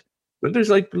asked? But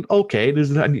there's like, okay.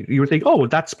 And you would think, oh, well,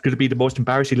 that's going to be the most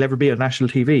embarrassing he'll ever be on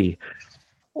national TV.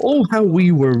 Oh, how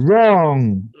we were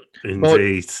wrong.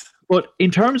 Indeed. But in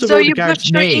terms of so you Odegaard's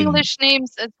butcher name, English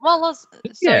names as well as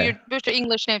you butcher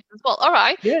English names as well. All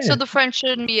right. Yeah. So the French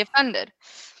shouldn't be offended.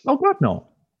 Oh God, no.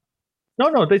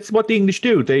 No. That's what the English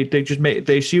do. They just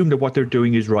they assume that what they're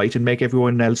doing is right and make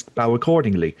everyone else bow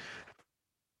accordingly.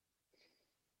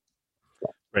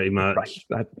 Pretty much.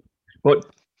 Right. But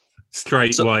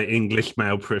straight white English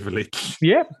male privilege.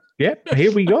 Yeah.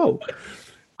 Here we go.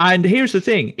 And here's the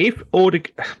thing: if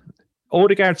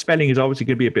Odegaard's spelling is obviously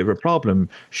going to be a bit of a problem.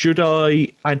 Should I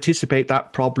anticipate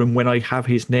that problem when I have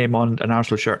his name on an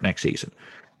Arsenal shirt next season?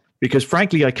 Because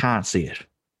frankly, I can't see it.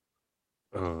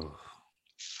 Oh.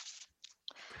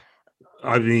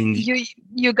 I mean,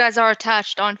 you guys are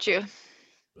attached, aren't you?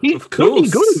 He's bloody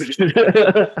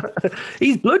good.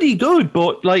 He's bloody good,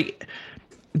 but like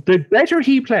the better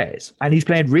he plays, and he's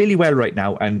playing really well right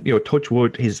now. And touch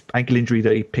wood, his ankle injury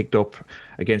that he picked up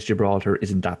against Gibraltar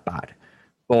isn't that bad.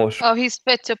 But, he's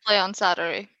fit to play on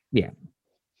Saturday. Yeah.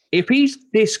 If he's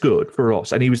this good for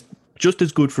us, and he was just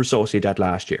as good for Sociedad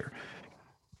last year,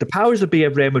 the powers that be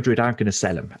at Real Madrid aren't going to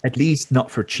sell him, at least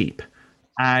not for cheap.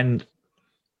 And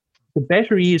the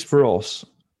better he is for us,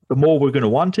 the more we're going to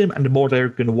want him and the more they're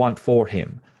going to want for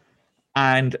him.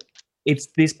 And it's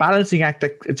this balancing act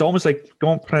that it's almost like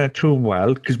don't play too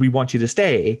well because we want you to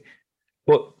stay.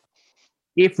 But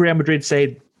if Real Madrid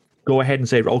say, go ahead and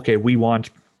say, okay, we want,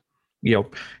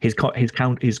 his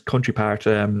country part,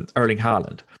 Erling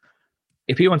Haaland.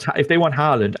 If they want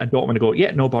Haaland and don't want to go,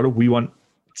 yeah, no bother, we want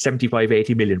 75,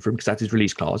 80 million for him because that's his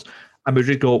release clause. And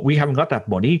Madrid go, we haven't got that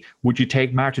money. Would you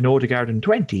take Martin Odegaard in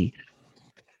 20?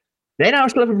 Then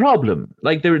Arsenal have a problem.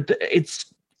 Like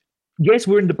yes,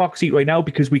 we're in the box seat right now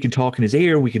because we can talk in his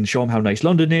ear. We can show him how nice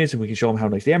London is, and we can show him how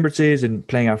nice the Emirates is, and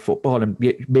playing our football, and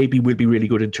maybe we'll be really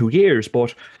good in 2 years.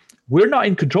 But we're not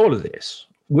in control of this.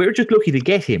 We're just lucky to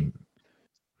get him,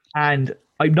 and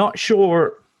I'm not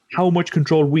sure how much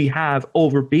control we have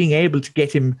over being able to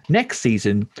get him next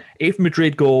season. If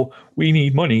Madrid go, we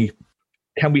need money,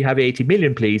 can we have 80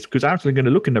 million, please? Because Arsenal are going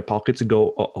to look in their pockets and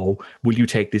go, will you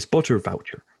take this butter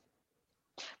voucher?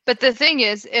 But the thing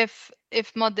is, if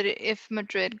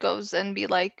Madrid goes and be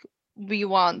like, we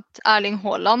want Erling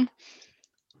Haaland,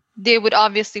 they would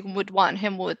want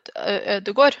him with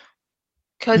Ødegaard,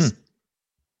 because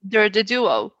they're the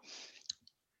duo.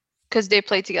 Because they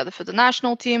play together for the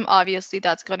national team. Obviously,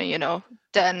 that's going to,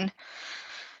 then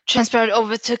transfer it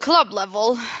over to club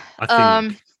level.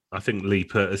 I think Lee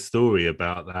put a story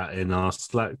about that in our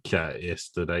Slack chat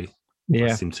yesterday. Yeah.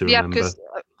 I seem to remember. Yeah, because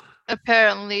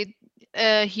apparently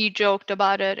he joked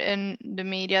about it in the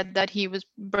media that he was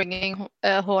bringing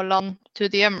Haaland to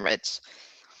the Emirates.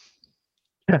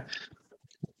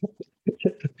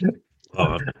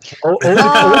 I'd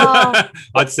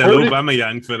sell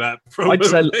Aubameyang for that. Probably. I'd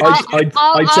sell the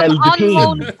team.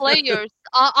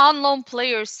 On loan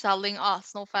players selling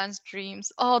Arsenal fans'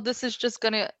 dreams. Oh, this is just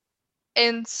gonna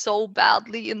end so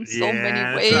badly in so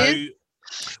many ways.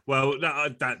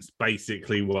 That's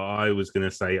basically what I was going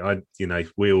to say.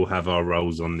 We all have our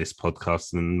roles on this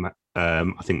podcast, and I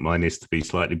think mine is to be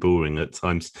slightly boring at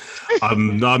times.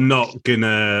 I'm not going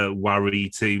to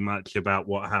worry too much about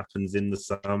what happens in the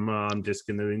summer. I'm just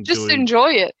going to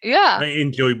enjoy it. Yeah,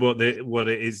 enjoy what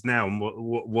it is now, and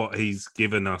what he's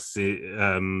given us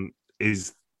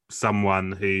is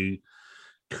someone who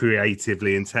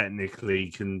creatively and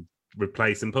technically can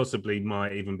replace and possibly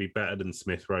might even be better than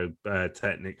Smith Rowe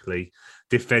technically.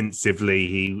 Defensively,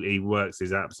 he works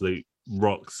his absolute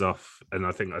rocks off, and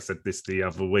I think I said this the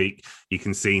other week. You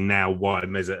can see now why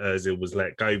Mesut Ozil was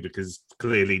let go, because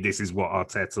clearly this is what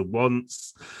Arteta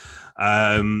wants.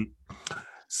 But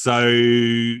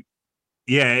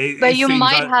you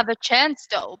might have a chance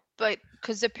though, but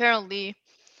because apparently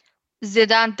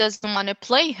Zidane doesn't want to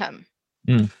play him.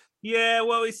 Yeah,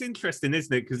 well, it's interesting,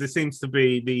 isn't it? Because there seems to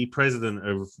be the president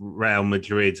of Real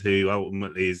Madrid who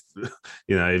ultimately is, if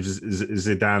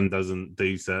Zidane doesn't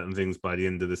do certain things by the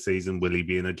end of the season, will he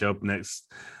be in a job next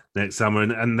summer?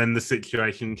 And then the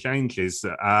situation changes.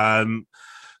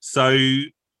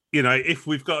 If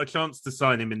we've got a chance to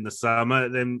sign him in the summer,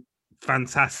 then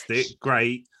fantastic,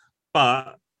 great.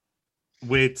 But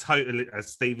we're totally,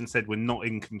 as Stephen said, we're not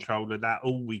in control of that.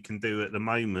 All we can do at the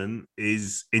moment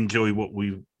is enjoy what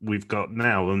we've got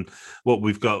now. And what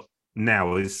we've got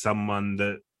now is someone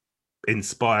that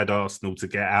inspired Arsenal to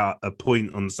get out a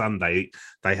point on Sunday.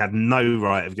 They had no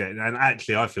right of getting, and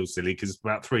actually I feel silly because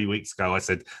about 3 weeks ago I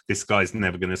said this guy's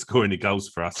never going to score any goals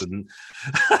for us, and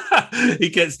he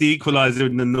gets the equaliser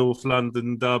in the North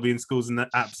London derby and scores an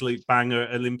absolute banger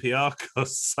at Olympiacos.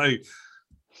 So,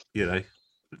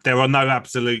 there are no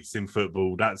absolutes in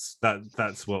football. That's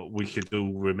what we should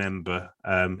all remember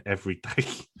every day.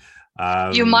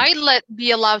 You might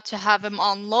be allowed to have him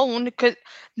on loan, because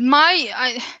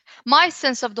my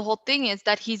sense of the whole thing is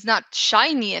that he's not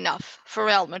shiny enough for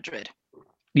Real Madrid.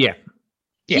 Yeah.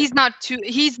 He's not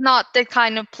the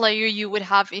kind of player you would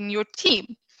have in your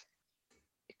team,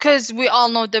 because we all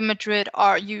know that Madrid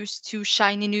are used to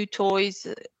shiny new toys.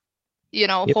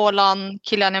 Haaland,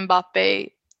 Kylian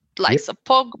Mbappe, likes of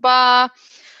Pogba,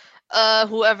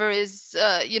 whoever is,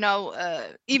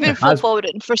 even Phil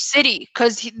Foden for City,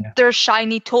 because they're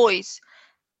shiny toys.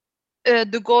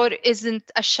 Ødegaard isn't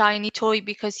a shiny toy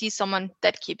because he's someone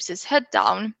that keeps his head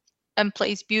down and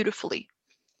plays beautifully.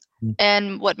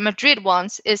 And what Madrid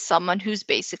wants is someone who's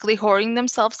basically whoring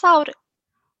themselves out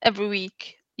every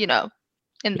week, in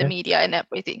the media and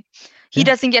everything. He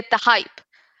doesn't get the hype.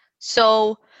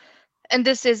 So, and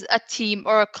this is a team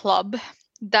or a club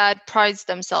that prides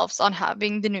themselves on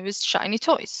having the newest shiny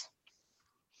toys.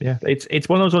 Yeah, it's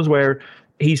one of those ones where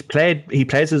he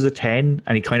plays as a 10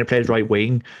 and he kind of plays right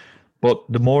wing. But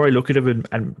the more I look at him,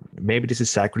 and maybe this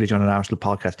is sacrilege on an Arsenal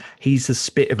podcast, he's the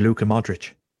spit of Luka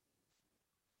Modric.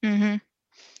 Mm-hmm.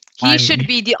 He should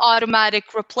be the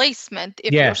automatic replacement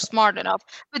if you're smart enough.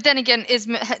 But then again,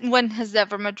 when has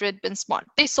ever Madrid been smart?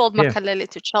 They sold Makaleli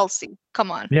to Chelsea.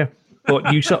 Come on. Yeah.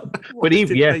 But you saw, Why but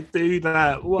even did they do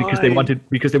that? Why?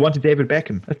 because they wanted David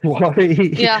Beckham. That's why.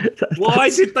 Yeah. Why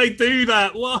did they do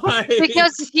that? Why?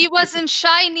 Because he wasn't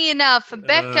shiny enough.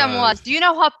 Beckham was. Do you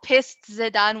know how pissed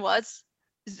Zidane was?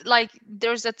 Like,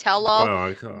 there's a tell-all Well,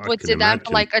 I with can Zidane imagine.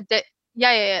 for like a day.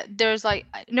 Yeah. There's like,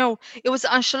 no, it was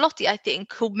Ancelotti, I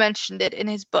think, who mentioned it in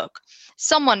his book.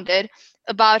 Someone did,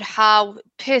 about how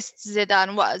pissed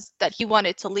Zidane was that he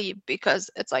wanted to leave, because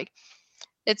it's like,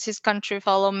 it's his country,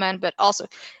 fellow man, but also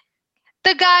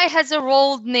the guy has a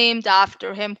role named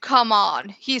after him. Come on,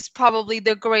 he's probably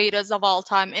the greatest of all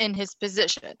time in his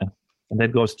position. And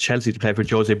then goes to Chelsea to play for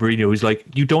Jose Mourinho. Who's like,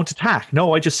 you don't attack.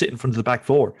 No, I just sit in front of the back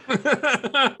four.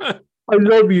 I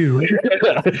love you.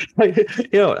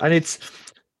 And it's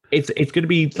going to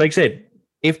be, like I said,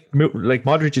 if like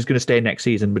Modric is going to stay next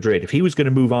season in Madrid, if he was going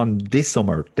to move on this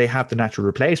summer, they have the natural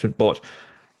replacement. But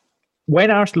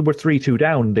when Arsenal were 3-2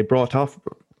 down, they brought off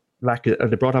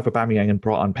Aubameyang and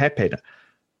brought on Pepe.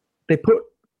 They put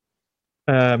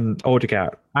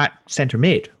Odegaard at centre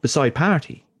mid beside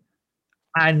Partey.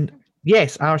 And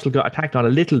yes, Arsenal got attacked on a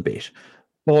little bit,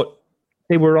 but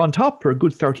they were on top for a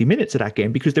good 30 minutes of that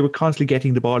game because they were constantly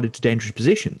getting the ball into dangerous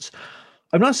positions.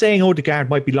 I'm not saying Odegaard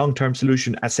might be long-term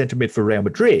solution as centre mid for Real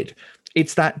Madrid.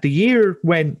 It's that the year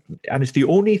when, and it's the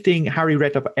only thing Harry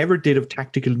Redknapp ever did of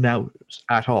tactical nous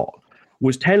at all,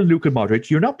 was tell Luka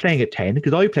Modric, you're not playing at 10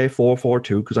 because I play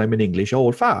 4-4-2 because I'm an English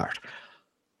old fart.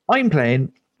 I'm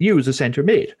playing you as a centre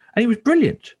mid. And he was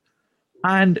brilliant.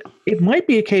 And it might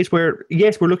be a case where,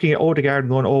 yes, we're looking at Odegaard and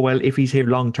going, oh, well, if he's here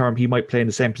long term, he might play in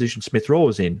the same position Smith Rowe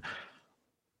is in.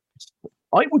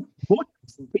 I would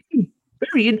be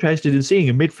very interested in seeing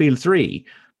a midfield three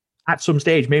at some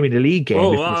stage, maybe in the league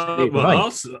game.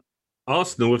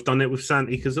 Arsenal have done it with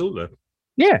Santi Cazorla.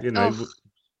 Yeah. You know.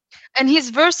 And he's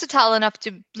versatile enough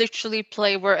to literally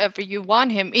play wherever you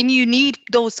want him. And you need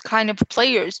those kind of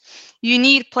players. You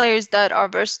need players that are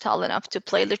versatile enough to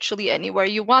play literally anywhere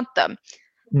you want them.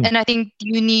 And I think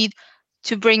you need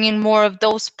to bring in more of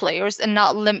those players and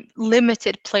not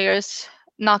limited players,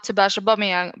 not to bash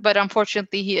Aubameyang, but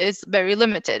unfortunately he is very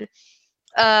limited.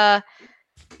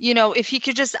 If he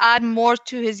could just add more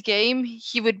to his game,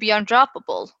 he would be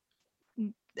undroppable.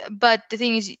 But the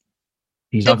thing is,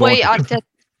 the way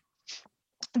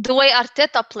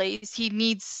Arteta plays, he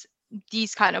needs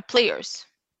these kind of players.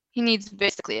 He needs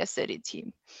basically a City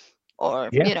team, or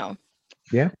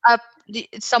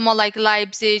someone like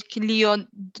Leipzig, Lyon,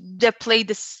 that play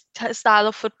the style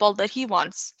of football that he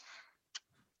wants.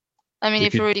 I mean,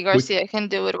 if Rudy Garcia can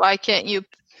do it, why can't you?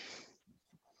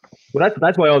 Well,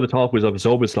 that's why all the talk was of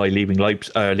Szoboszlai leaving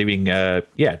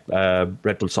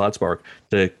Red Bull Salzburg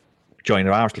to join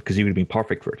Arsenal, because he would have been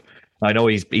perfect for it. I know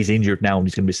he's injured now and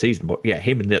he's going to be seasoned, but yeah,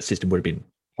 him in that system would have been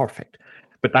perfect.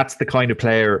 But that's the kind of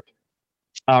player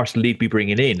Arsenal need to be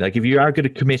bringing in. Like, if you are going to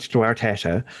commit to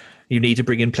Arteta, you need to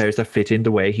bring in players that fit in the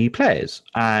way he plays.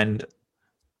 And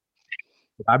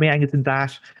Aubameyang isn't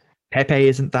that. Pepe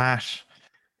isn't that.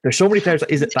 There's so many players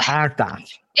that aren't that.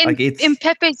 In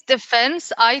Pepe's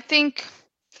defense, I think,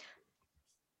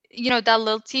 that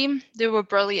little team, they were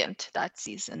brilliant that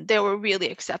season. They were really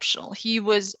exceptional. He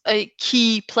was a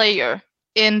key player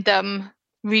in them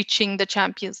reaching the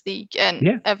Champions League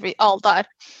and all that.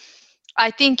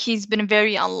 I think he's been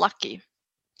very unlucky.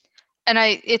 And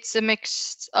it's a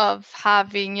mix of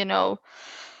having,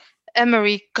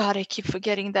 Emery. God, I keep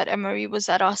forgetting that Emery was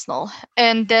at Arsenal.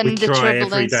 And then the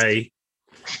turbulence. Every day.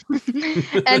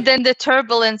 And then the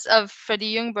turbulence of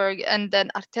Freddie Ljungberg and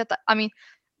then Arteta. I mean,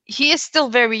 he is still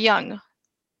very young,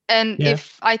 and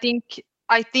I think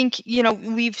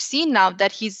we've seen now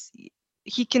that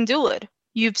he can do it.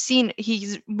 You've seen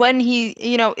when he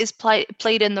is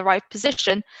played in the right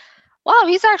position. Wow,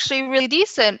 he's actually really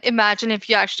decent. Imagine if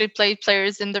you actually played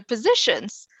players in their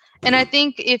positions. And I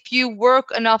think if you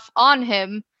work enough on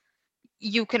him,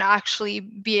 you can actually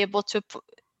be able to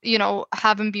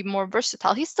have him be more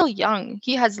versatile. He's still young.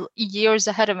 He has years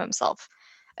ahead of himself.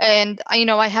 And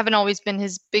I haven't always been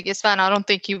his biggest fan. I don't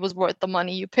think he was worth the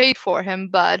money you paid for him.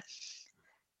 But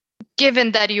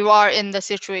given that you are in the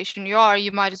situation you are,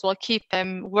 you might as well keep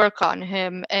him, work on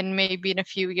him, and maybe in a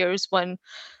few years when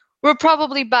we're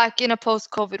probably back in a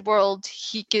post-COVID world,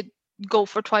 he could go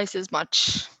for twice as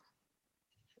much.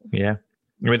 Yeah,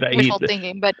 wishful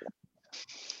thinking, but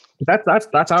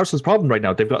that's Arsenal's problem right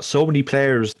now. They've got so many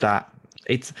players that.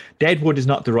 It's deadwood is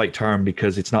not the right term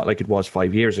because it's not like it was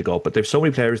 5 years ago, but there's so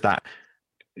many players that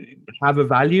have a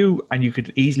value and you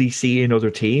could easily see in other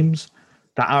teams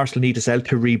that Arsenal need to sell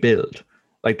to rebuild.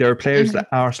 Like, there are players that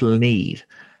Arsenal need.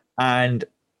 And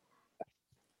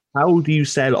how do you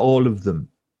sell all of them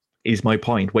is my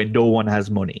point when no one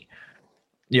has money.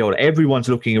 everyone's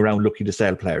looking to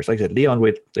sell players. Like I said, Leon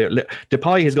with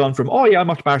Depay has gone from, oh yeah, I'm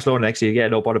off to Barcelona next year. Yeah,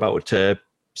 no bother about it, to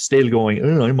still going,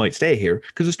 oh, I might stay here,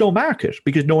 because there's no market,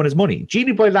 because no one has money.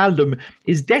 Gini Wijnaldum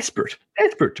is desperate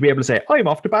to be able to say, I'm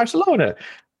off to Barcelona.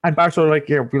 And Barcelona are like,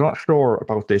 yeah, we're not sure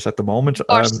about this at the moment.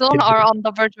 Barcelona are on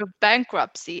the verge of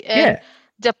bankruptcy. And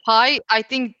Depay, I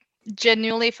think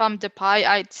genuinely, if I'm Depay,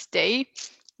 I'd stay.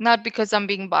 Not because I'm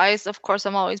being biased. Of course,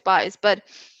 I'm always biased. But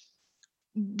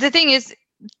the thing is,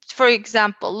 for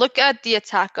example, look at the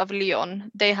attack of Lyon.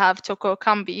 They have Toko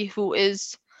Ekambi, who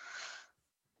is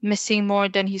missing more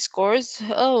than he scores.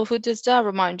 Oh, who does that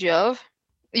remind you of?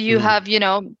 You have,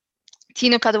 Tino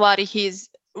Kadewari. He's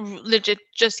legit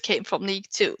just came from League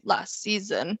 2 last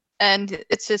season, and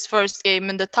it's his first game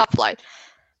in the top flight.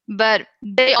 But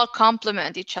they all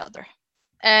complement each other.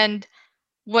 And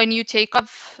when you take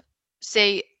off,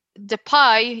 say,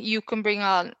 Depay, you can bring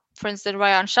on, for instance,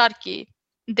 Ryan Sharkey.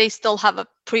 They still have a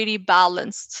pretty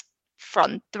balanced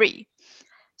front three.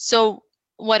 So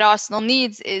what Arsenal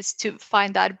needs is to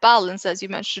find that balance, as you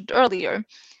mentioned earlier.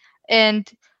 And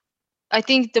I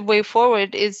think the way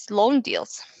forward is loan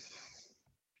deals.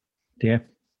 Yeah.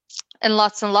 And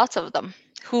lots of them.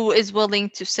 Who is willing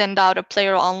to send out a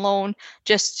player on loan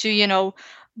just to,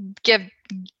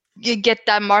 get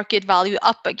that market value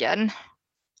up again,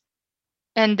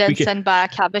 and then send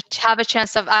back, have a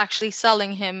chance of actually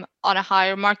selling him on a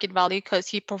higher market value because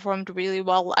he performed really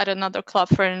well at another club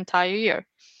for an entire year.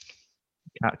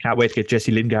 Can't wait to get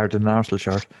Jesse Lingard in an Arsenal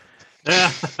shirt.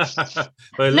 Well,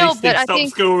 at least they stopped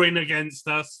scoring against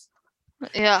us.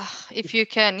 Yeah, if you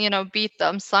can, beat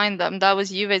them, sign them. That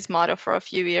was Juve's motto for a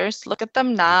few years. Look at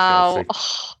them now.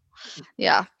 Oh,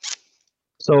 yeah.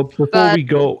 So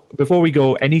before we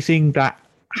go, anything that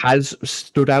has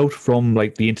stood out from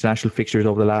like the international fixtures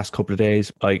over the last couple of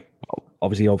days? Like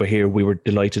obviously over here, we were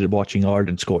delighted at watching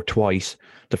Ireland score twice.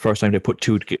 The first time they put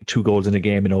two goals in a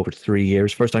game in over 3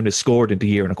 years. First time they scored in the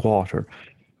year and a quarter.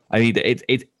 I mean,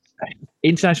 it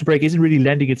international break isn't really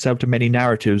lending itself to many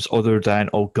narratives other than,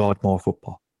 oh God, more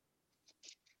football.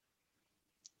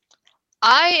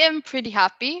 I am pretty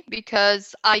happy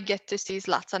because I get to see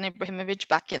Zlatan Ibrahimovic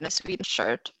back in a Sweden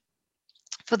shirt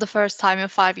for the first time in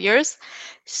 5 years.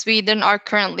 Sweden are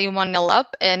currently 1-0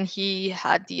 up, and he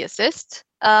had the assist.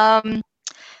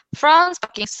 France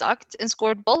fucking sucked and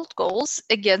scored both goals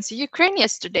against Ukraine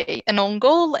yesterday, an own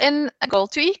goal and a goal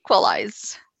to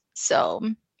equalize. So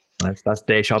that's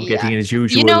Deschamps getting in his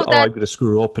usual, I'm going to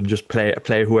screw up and just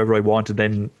play whoever I want, and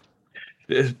then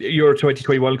Euro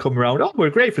 2020 will come around. Oh, we're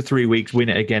great for 3 weeks, win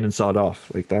it again and sod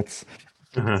off. Like that's.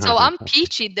 So I'm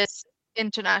peachy this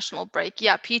international break.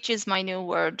 Yeah, peachy is my new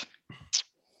word.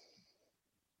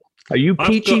 Are you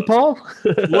peachy, Paul?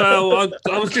 Well,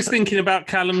 I was just thinking about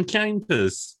Callum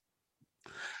Chambers.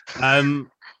 I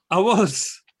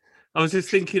was just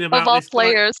thinking about all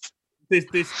players.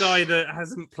 This guy that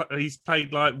he's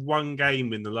played like one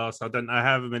game in the last, I don't know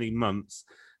however many months,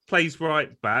 plays right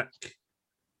back.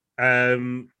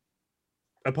 Apart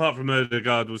from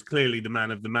Ødegaard, was clearly the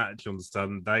man of the match on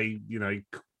Sunday.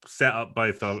 Set up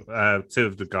both two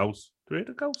of the goals. 3 of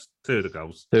the goals? 2 of the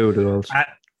goals. 2 of the goals.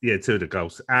 2 of the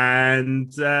goals.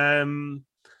 And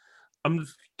I'm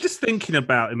just thinking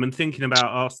about him and thinking about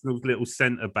Arsenal's little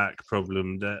centre-back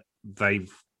problem that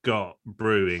they've got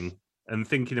brewing, and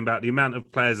thinking about the amount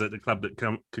of players at the club that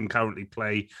can currently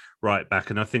play right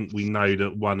back. And I think we know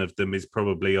that one of them is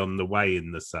probably on the way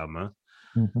in the summer.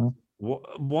 Mm-hmm.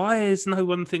 Why is no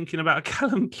one thinking about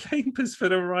Callum Chambers for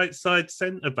the right side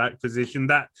centre-back position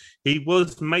that he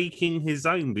was making his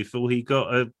own before he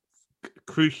got a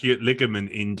cruciate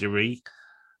ligament injury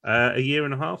a year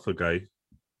and a half ago?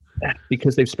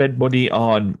 Because they've spent money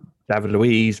on David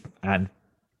Luiz and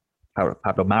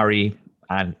Pablo Mari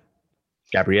and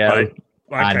Gabriel.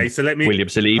 Right. Okay, so let me William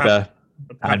Saliba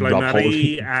Pablo and Rob Mari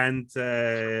Holding. and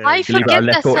I forget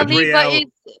that Saliba is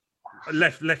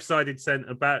left-sided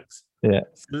centre backs. Yeah,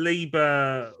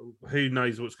 Saliba, who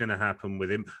knows what's going to happen with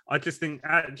him? I just think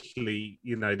actually,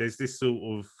 there's this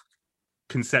sort of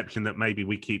conception that maybe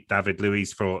we keep David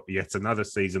Luiz for yet another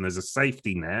season as a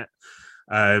safety net.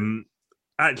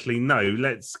 Actually, no,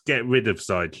 let's get rid of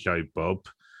Sideshow Bob.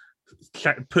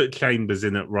 Put Chambers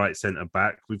in at right centre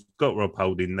back. We've got Rob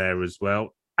Holding there as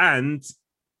well. And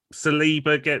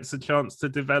Saliba gets a chance to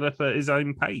develop at his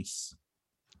own pace.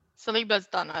 Saliba's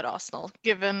done at Arsenal.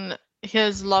 Given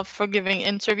his love for giving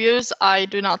interviews, I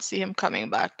do not see him coming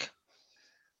back.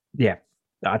 Yeah,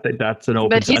 I think that's an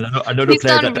open. Another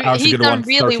player that Arsenal going to want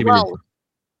really 30 well. million.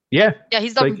 Yeah,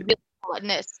 he's done really well at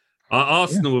this.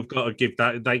 Arsenal have got to give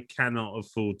that. They cannot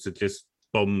afford to just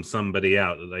bomb somebody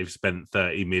out that they've spent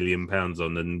 £30 million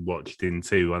on and watched in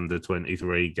 2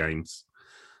 under-23 games.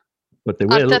 But they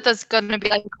will. Arteta's gonna be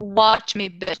like, watch me,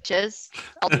 bitches.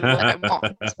 I'll do what I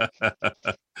want.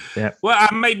 Yeah. Well,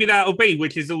 maybe that'll be,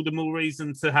 which is all the more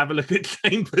reason to have a look at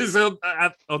Chambers on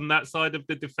that side of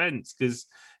the defence, because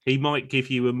he might give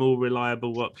you a more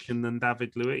reliable option than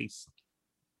David Luiz.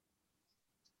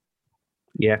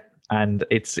 Yeah. And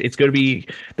it's going to be,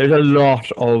 there's a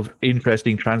lot of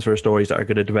interesting transfer stories that are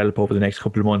going to develop over the next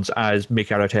couple of months as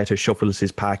Mikel Arteta shuffles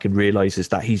his pack and realizes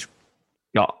that he's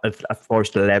got a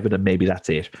first 11 and maybe that's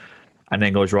it. And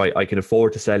then goes, right, I can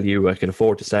afford to sell you. I can't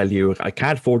afford to sell you,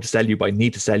 but I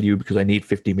need to sell you because I need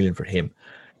 50 million for him.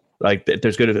 Like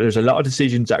there's a lot of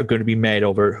decisions that are going to be made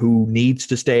over who needs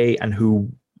to stay and who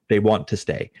they want to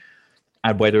stay.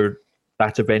 And whether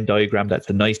that's a Venn diagram that's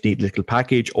a nice, neat little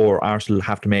package, or Arsenal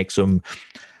have to make some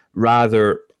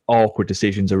rather awkward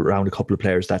decisions around a couple of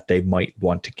players that they might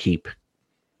want to keep.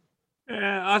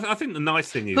 Yeah, I think the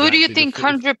nice thing is... Who do you think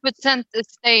 100% is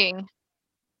staying?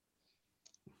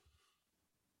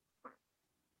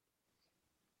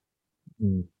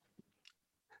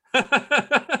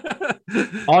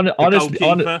 Honestly,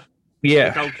 yeah,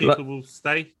 the goalkeeper will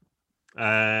stay.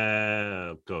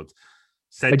 God,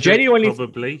 Cedric, genuinely,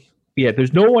 probably. Yeah,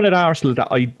 there's no one at Arsenal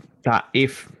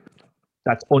that's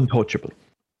untouchable.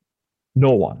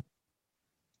 No one.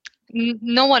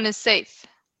 No one is safe.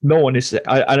 No one is, and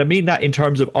I mean that in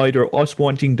terms of either us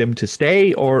wanting them to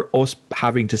stay or us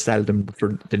having to sell them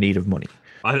for the need of money.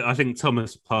 I think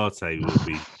Thomas Partey will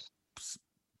be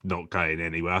not going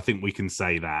anywhere. I think we can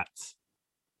say that.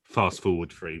 Fast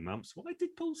forward 3 months. Why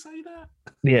did Paul say that?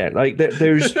 Yeah, like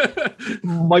there's.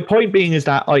 My point being is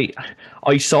that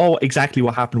I saw exactly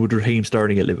what happened with Raheem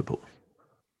Sterling at Liverpool.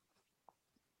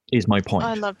 Is my point.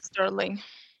 I love Sterling.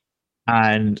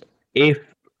 And if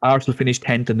Arsenal finish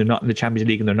 10th and they're not in the Champions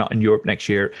League and they're not in Europe next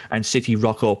year, and City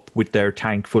rock up with their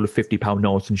tank full of £50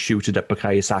 notes and shoot it at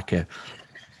Bukayo Saka.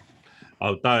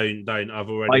 Oh, don't. I've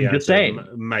already had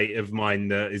a mate of mine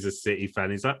that is a City fan.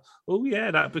 He's like, oh,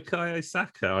 yeah, that Bukayo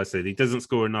Saka. I said, he doesn't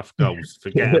score enough goals.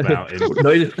 Forget about him.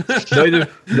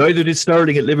 neither did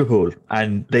Sterling at Liverpool,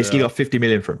 and they still got 50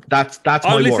 million from him. That's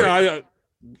my worry.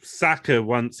 Saka,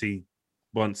 once he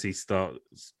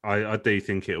starts, I do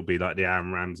think it'll be like the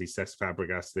Aaron Ramsey, Cesc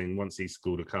Fabregas thing. Once he's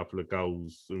scored a couple of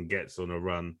goals and gets on a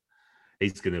run,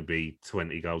 he's going to be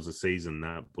 20 goals a season,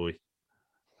 that boy.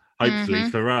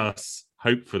 Hopefully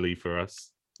for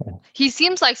us. He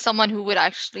seems like someone who would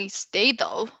actually stay,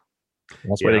 though.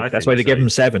 That's why they give him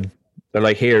 7. They're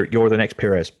like, here, you're the next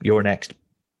Perez. You're next.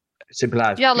 Simple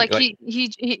as. Yeah, like he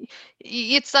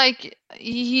it's like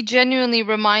he genuinely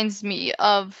reminds me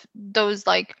of those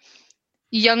like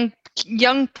young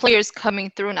players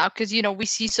coming through now, because we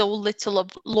see so little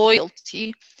of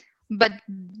loyalty, but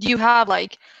you have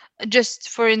like, just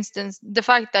for instance, the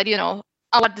fact that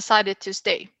Awad decided to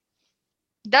stay.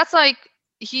 That's like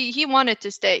he wanted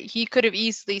to stay. He could have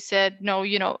easily said no,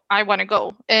 I want to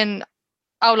go, and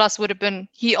Aulas would have been,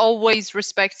 he always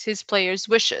respects his players'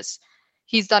 wishes.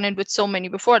 He's done it with so many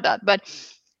before that, but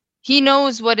he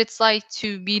knows what it's like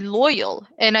to be loyal,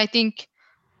 and I think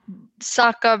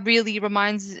Saka really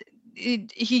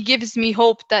he gives me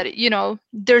hope that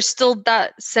there's still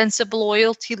that sense of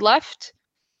loyalty left,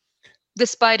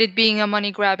 despite it being a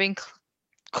money grabbing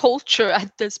culture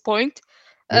at this point.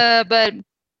 But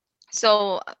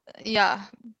so yeah,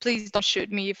 please don't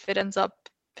shoot me if it ends up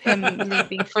him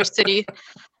leaving for City.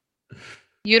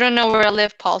 You don't know where I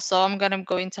live, Paul, so I'm gonna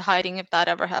go into hiding if that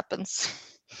ever happens.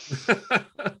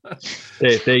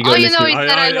 There you go. All you know is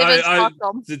that I live in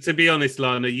Stockholm. To be honest,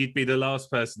 Lana, you'd be the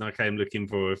last person I came looking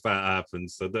for if that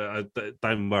happens. So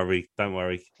don't worry.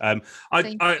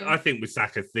 I think with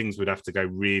Saka, things would have to go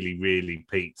really, really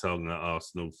Pete Tong at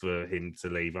Arsenal for him to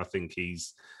leave. I think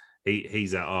he's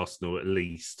at Arsenal at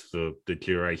least for the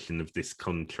duration of this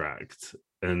contract,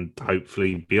 and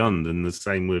hopefully beyond. And the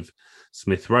same with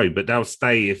Smith Rowe, but they'll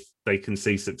stay if they can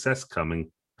see success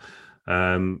coming.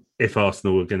 If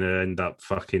Arsenal are going to end up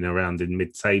fucking around in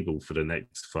mid-table for the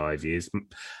next 5 years,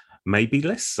 maybe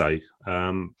less so.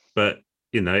 But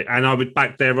and I would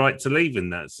back their right to leave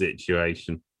in that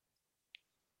situation.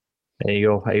 There you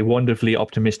go. A wonderfully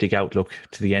optimistic outlook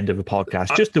to the end of a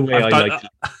podcast. Just the way I like it.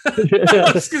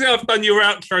 That's because I've done your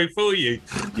outro for you.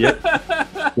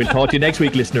 Yep. We'll talk to you next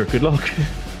week, listener. Good luck.